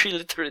 From your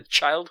pre-literate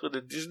childhood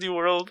at Disney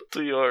World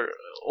to your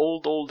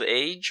old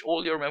age,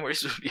 all your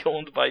memories will be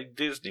owned by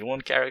Disney,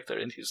 one character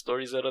and his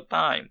stories at a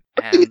time.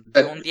 And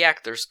they own the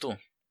actors too.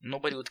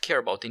 Nobody would care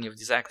about any of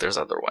these actors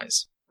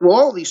otherwise. Well,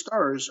 all these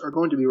stars are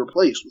going to be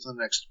replaced within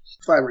the next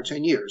 5 or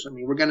 10 years. I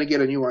mean, we're going to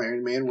get a new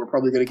Iron Man. We're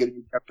probably going to get a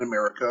new Captain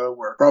America.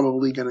 We're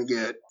probably going to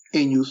get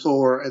a new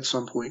Thor at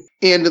some point.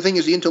 And the thing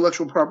is, the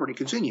intellectual property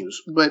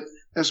continues, but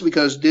that's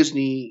because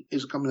Disney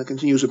is a company that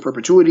continues in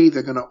perpetuity.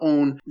 They're going to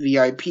own the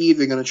IP.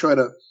 They're going to try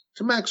to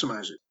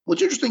maximize it.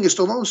 What's interesting is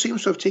Stallone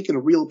seems to have taken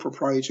a real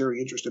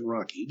proprietary interest in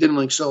Rocky. He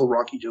didn't sell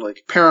Rocky to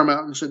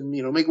Paramount and said,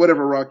 make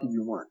whatever Rocky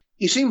you want.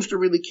 He seems to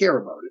really care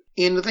about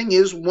it. And the thing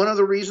is, one of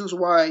the reasons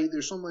why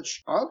there's so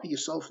much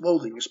obvious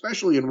self-loathing,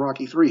 especially in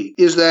Rocky 3,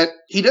 is that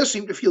he does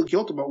seem to feel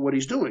guilt about what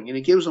he's doing, and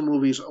he gives the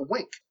movies a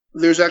wink.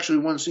 There's actually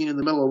one scene in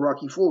the middle of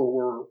Rocky 4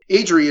 where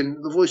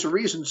Adrian, the voice of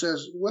reason,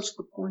 says, what's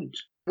the point?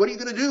 What are you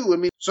going to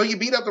do? So you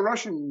beat out the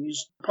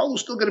Russians. Apollo's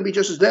still going to be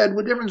just as dead.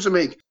 What difference does it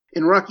make?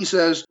 And Rocky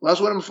says, well,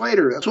 that's what I'm a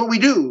fighter. That's what we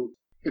do.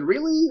 And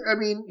really?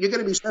 You're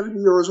going to be 70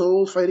 years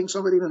old fighting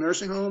somebody in a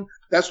nursing home?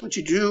 That's what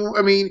you do?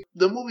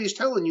 The movie's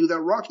telling you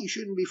that Rocky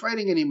shouldn't be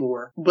fighting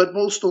anymore. But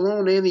both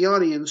Stallone and the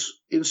audience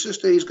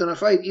insist that he's going to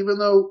fight, even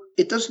though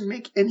it doesn't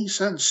make any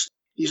sense.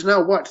 He's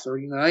now,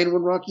 39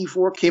 when Rocky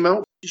 4 came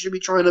out? He should be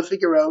trying to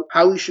figure out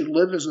how he should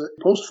live as a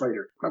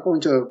post-fighter. Not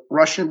going to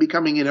rush him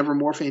becoming an ever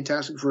more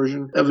fantastic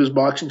version of his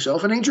boxing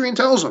self. And Adrian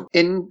tells him.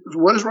 And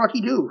what does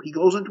Rocky do? He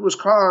goes into his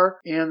car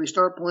and they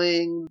start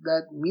playing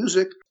that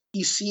music.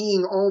 He's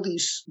seeing all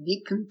these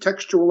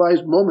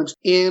decontextualized moments.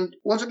 And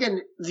once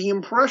again, the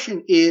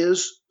impression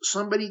is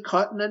somebody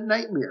caught in a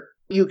nightmare.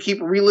 You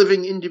keep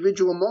reliving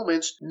individual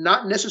moments,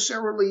 not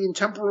necessarily in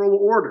temporal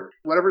order,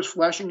 whatever's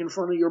flashing in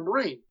front of your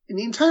brain. And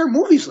the entire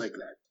movie's like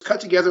that.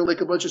 Cut together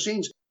like a bunch of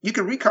scenes. You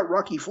could recut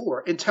Rocky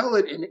 4 and tell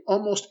it in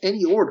almost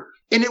any order.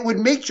 And it would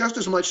make just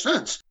as much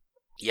sense.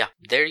 Yeah,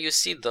 there you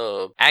see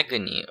the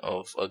agony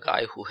of a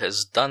guy who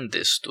has done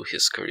this to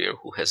his career,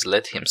 who has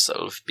let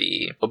himself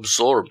be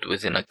absorbed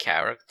within a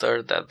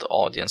character that the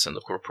audience and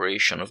the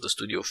corporation of the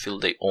studio feel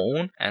they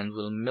own and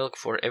will milk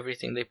for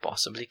everything they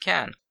possibly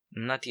can.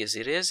 Nutty as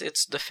it is,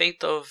 it's the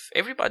fate of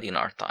everybody in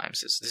our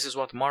times. This is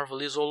what Marvel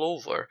is all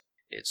over.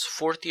 It's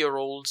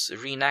 40-year-olds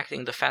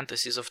reenacting the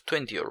fantasies of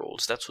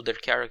 20-year-olds. That's who their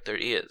character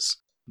is.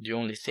 The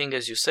only thing,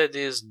 as you said,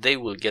 is they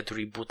will get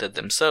rebooted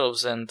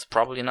themselves, and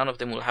probably none of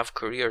them will have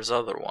careers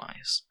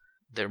otherwise.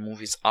 Their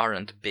movies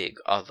aren't big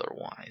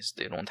otherwise.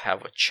 They don't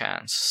have a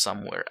chance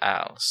somewhere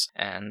else,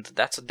 and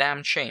that's a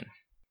damn shame.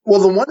 Well,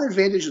 the one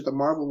advantage that the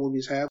Marvel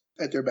movies have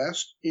at their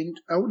best, and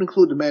I would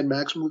include the Mad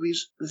Max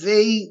movies,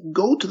 they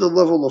go to the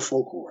level of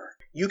folklore.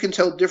 You can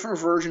tell different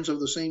versions of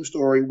the same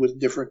story with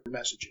different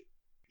messaging.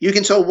 You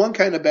can tell one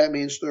kind of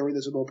Batman story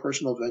that's about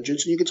personal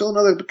vengeance, and you can tell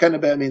another kind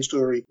of Batman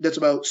story that's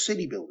about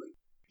city building.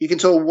 You can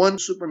tell one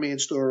Superman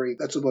story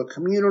that's about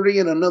community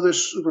and another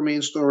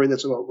Superman story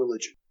that's about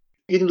religion.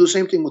 You can do the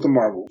same thing with the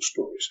Marvel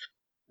stories.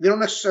 They don't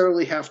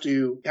necessarily have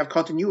to have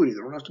continuity. They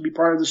don't have to be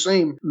part of the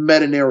same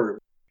meta-narrative.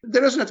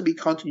 There doesn't have to be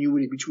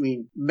continuity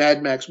between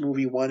Mad Max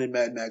Movie 1 and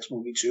Mad Max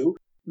Movie 2.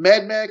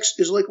 Mad Max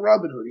is like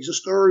Robin Hood. He's a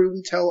story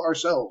we tell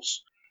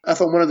ourselves. I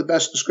thought one of the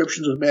best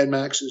descriptions of Mad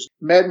Max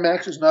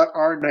is not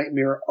our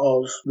nightmare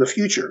of the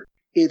future.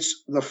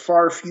 It's the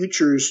far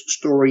future's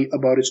story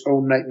about its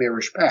own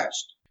nightmarish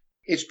past.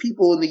 It's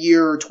people in the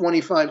year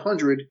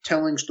 2500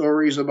 telling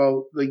stories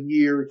about the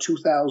year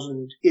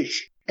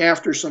 2000-ish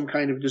after some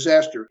kind of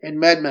disaster. And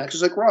Mad Max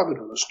is like Robin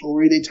Hood, a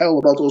story they tell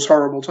about those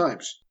horrible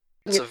times.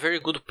 It's a very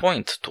good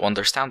point. To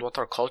understand what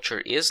our culture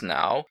is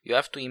now, you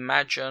have to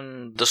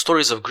imagine the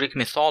stories of Greek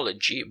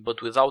mythology,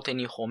 but without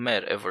any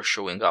Homer ever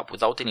showing up,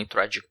 without any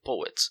tragic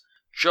poets.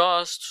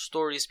 Just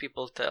stories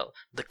people tell.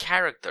 The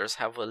characters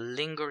have a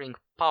lingering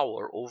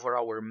power over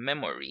our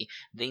memory.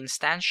 They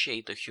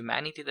instantiate a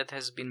humanity that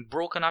has been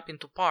broken up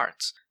into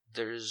parts.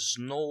 There's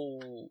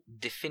no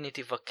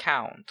definitive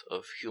account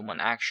of human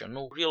action,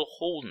 no real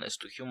wholeness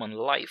to human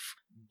life.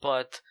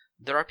 But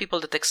there are people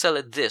that excel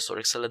at this, or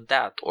excel at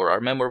that, or are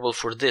memorable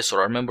for this,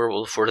 or are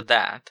memorable for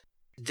that.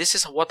 This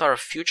is what our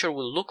future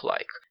will look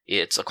like.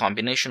 It's a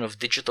combination of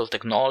digital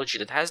technology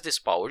that has this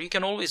power. You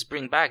can always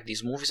bring back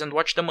these movies and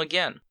watch them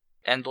again.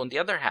 And on the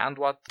other hand,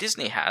 what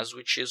Disney has,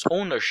 which is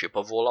ownership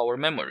of all our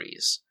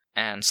memories.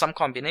 And some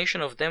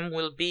combination of them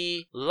will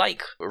be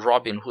like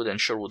Robin Hood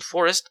and Sherwood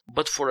Forest,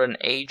 but for an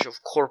age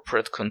of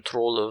corporate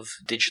control of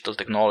digital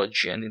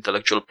technology and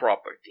intellectual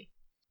property.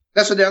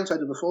 That's the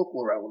downside of the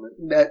folklore element,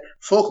 that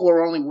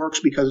folklore only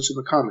works because it's in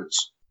the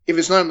commons. If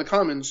it's not in the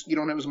commons, you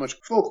don't have as much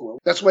folklore.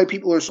 That's why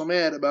people are so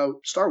mad about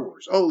Star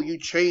Wars. Oh, you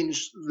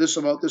changed this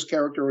about this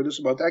character or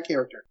this about that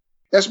character.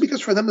 That's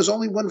because for them there's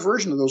only one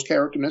version of those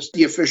characters, and that's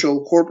the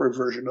official corporate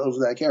version of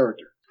that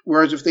character.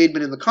 Whereas if they'd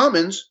been in the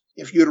commons,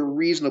 if you had a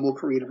reasonable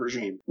creative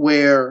regime,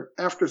 where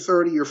after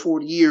 30 or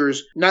 40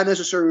 years, not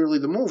necessarily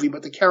the movie,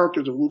 but the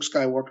characters of Luke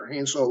Skywalker,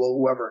 Han Solo,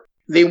 whoever,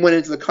 they went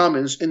into the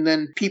commons, and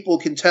then people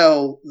can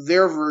tell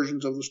their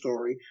versions of the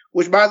story,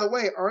 which, by the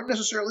way, aren't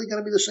necessarily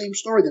going to be the same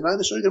story. They're not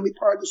necessarily going to be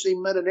part of the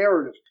same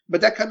meta-narrative.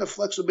 But that kind of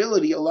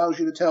flexibility allows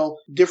you to tell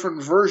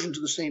different versions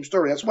of the same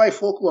story. That's why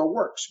folklore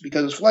works,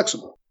 because it's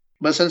flexible.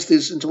 But since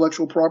this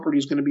intellectual property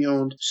is going to be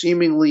owned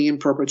seemingly in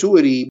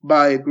perpetuity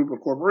by a group of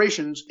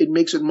corporations, it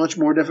makes it much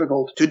more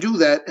difficult to do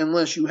that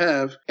unless you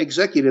have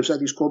executives at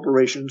these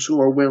corporations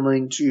who are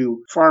willing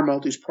to farm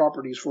out these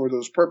properties for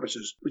those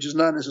purposes, which is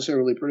not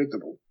necessarily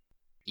predictable.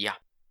 Yeah.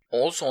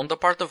 Also, on the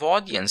part of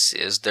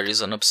audiences, there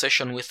is an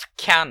obsession with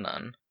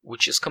canon,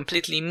 which is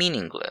completely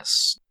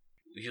meaningless.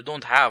 You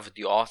don't have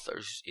the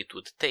authors it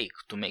would take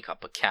to make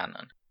up a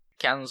canon.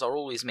 Canons are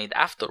always made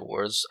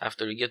afterwards,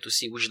 after you get to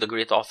see which the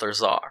great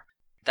authors are.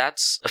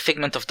 That's a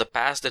figment of the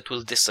past that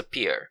will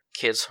disappear.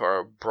 Kids who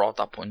are brought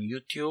up on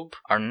YouTube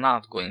are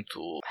not going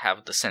to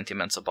have the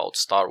sentiments about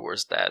Star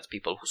Wars that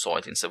people who saw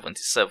it in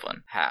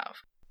 77 have.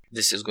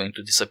 This is going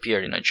to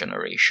disappear in a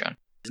generation.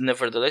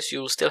 Nevertheless,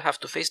 you will still have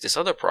to face this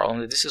other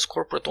problem, that this is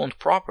corporate-owned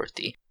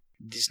property.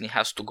 Disney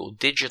has to go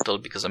digital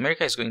because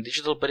America is going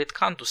digital, but it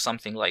can't do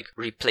something like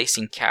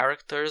replacing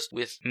characters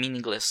with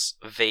meaningless,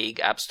 vague,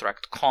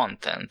 abstract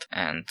content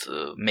and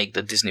make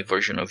the Disney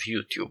version of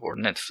YouTube or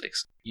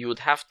Netflix. You would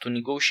have to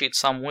negotiate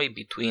some way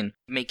between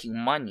making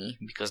money,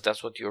 because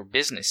that's what your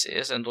business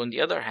is, and on the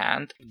other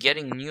hand,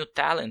 getting new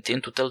talent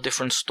in to tell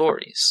different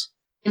stories.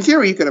 In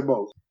theory, you could have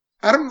both.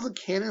 I don't know if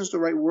canon is the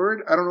right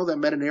word. I don't know that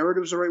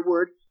meta-narrative is the right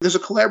word. There's a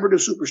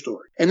collaborative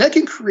superstory. And that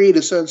can create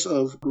a sense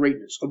of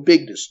greatness, of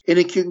bigness. And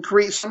it can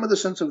create some of the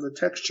sense of the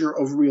texture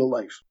of real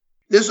life.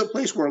 There's a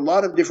place where a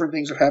lot of different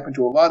things have happened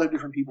to a lot of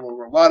different people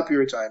over a lot of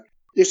period of time.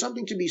 There's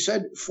something to be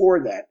said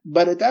for that.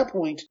 But at that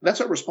point,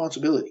 that's a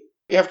responsibility.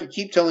 You have to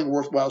keep telling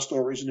worthwhile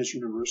stories in this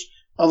universe.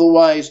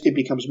 Otherwise, it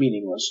becomes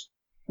meaningless.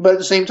 But at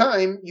the same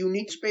time, you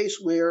need space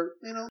where,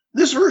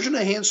 this version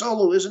of Han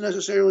Solo isn't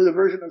necessarily the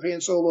version of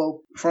Han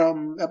Solo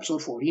from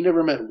Episode 4. He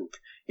never met Luke.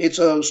 It's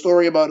a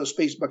story about a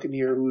space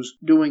buccaneer who's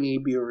doing A,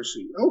 B, or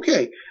C.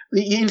 Okay,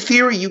 in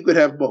theory, you could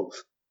have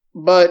both.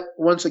 But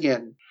once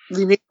again,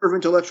 the nature of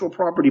intellectual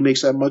property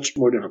makes that much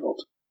more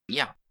difficult.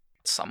 Yeah.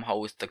 Somehow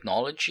with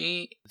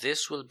technology,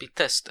 this will be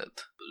tested.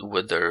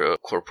 Whether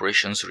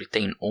corporations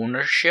retain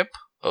ownership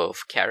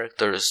of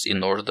characters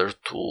in order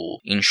to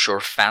ensure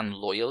fan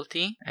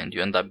loyalty, and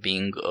you end up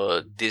being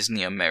a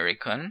Disney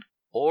American,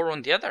 or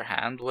on the other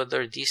hand,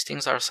 whether these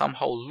things are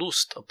somehow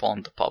loosed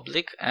upon the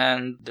public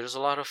and there's a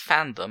lot of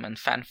fandom and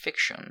fan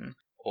fiction,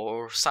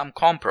 or some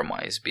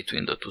compromise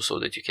between the two so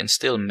that you can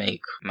still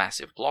make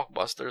massive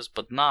blockbusters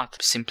but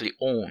not simply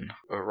own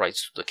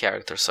rights to the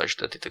character such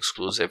that it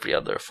excludes every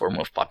other form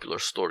of popular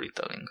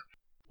storytelling.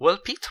 Well,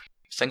 Pete,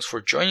 thanks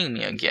for joining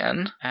me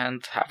again,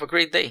 and have a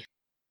great day.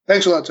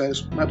 Thanks a lot,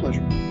 Titus. My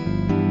pleasure.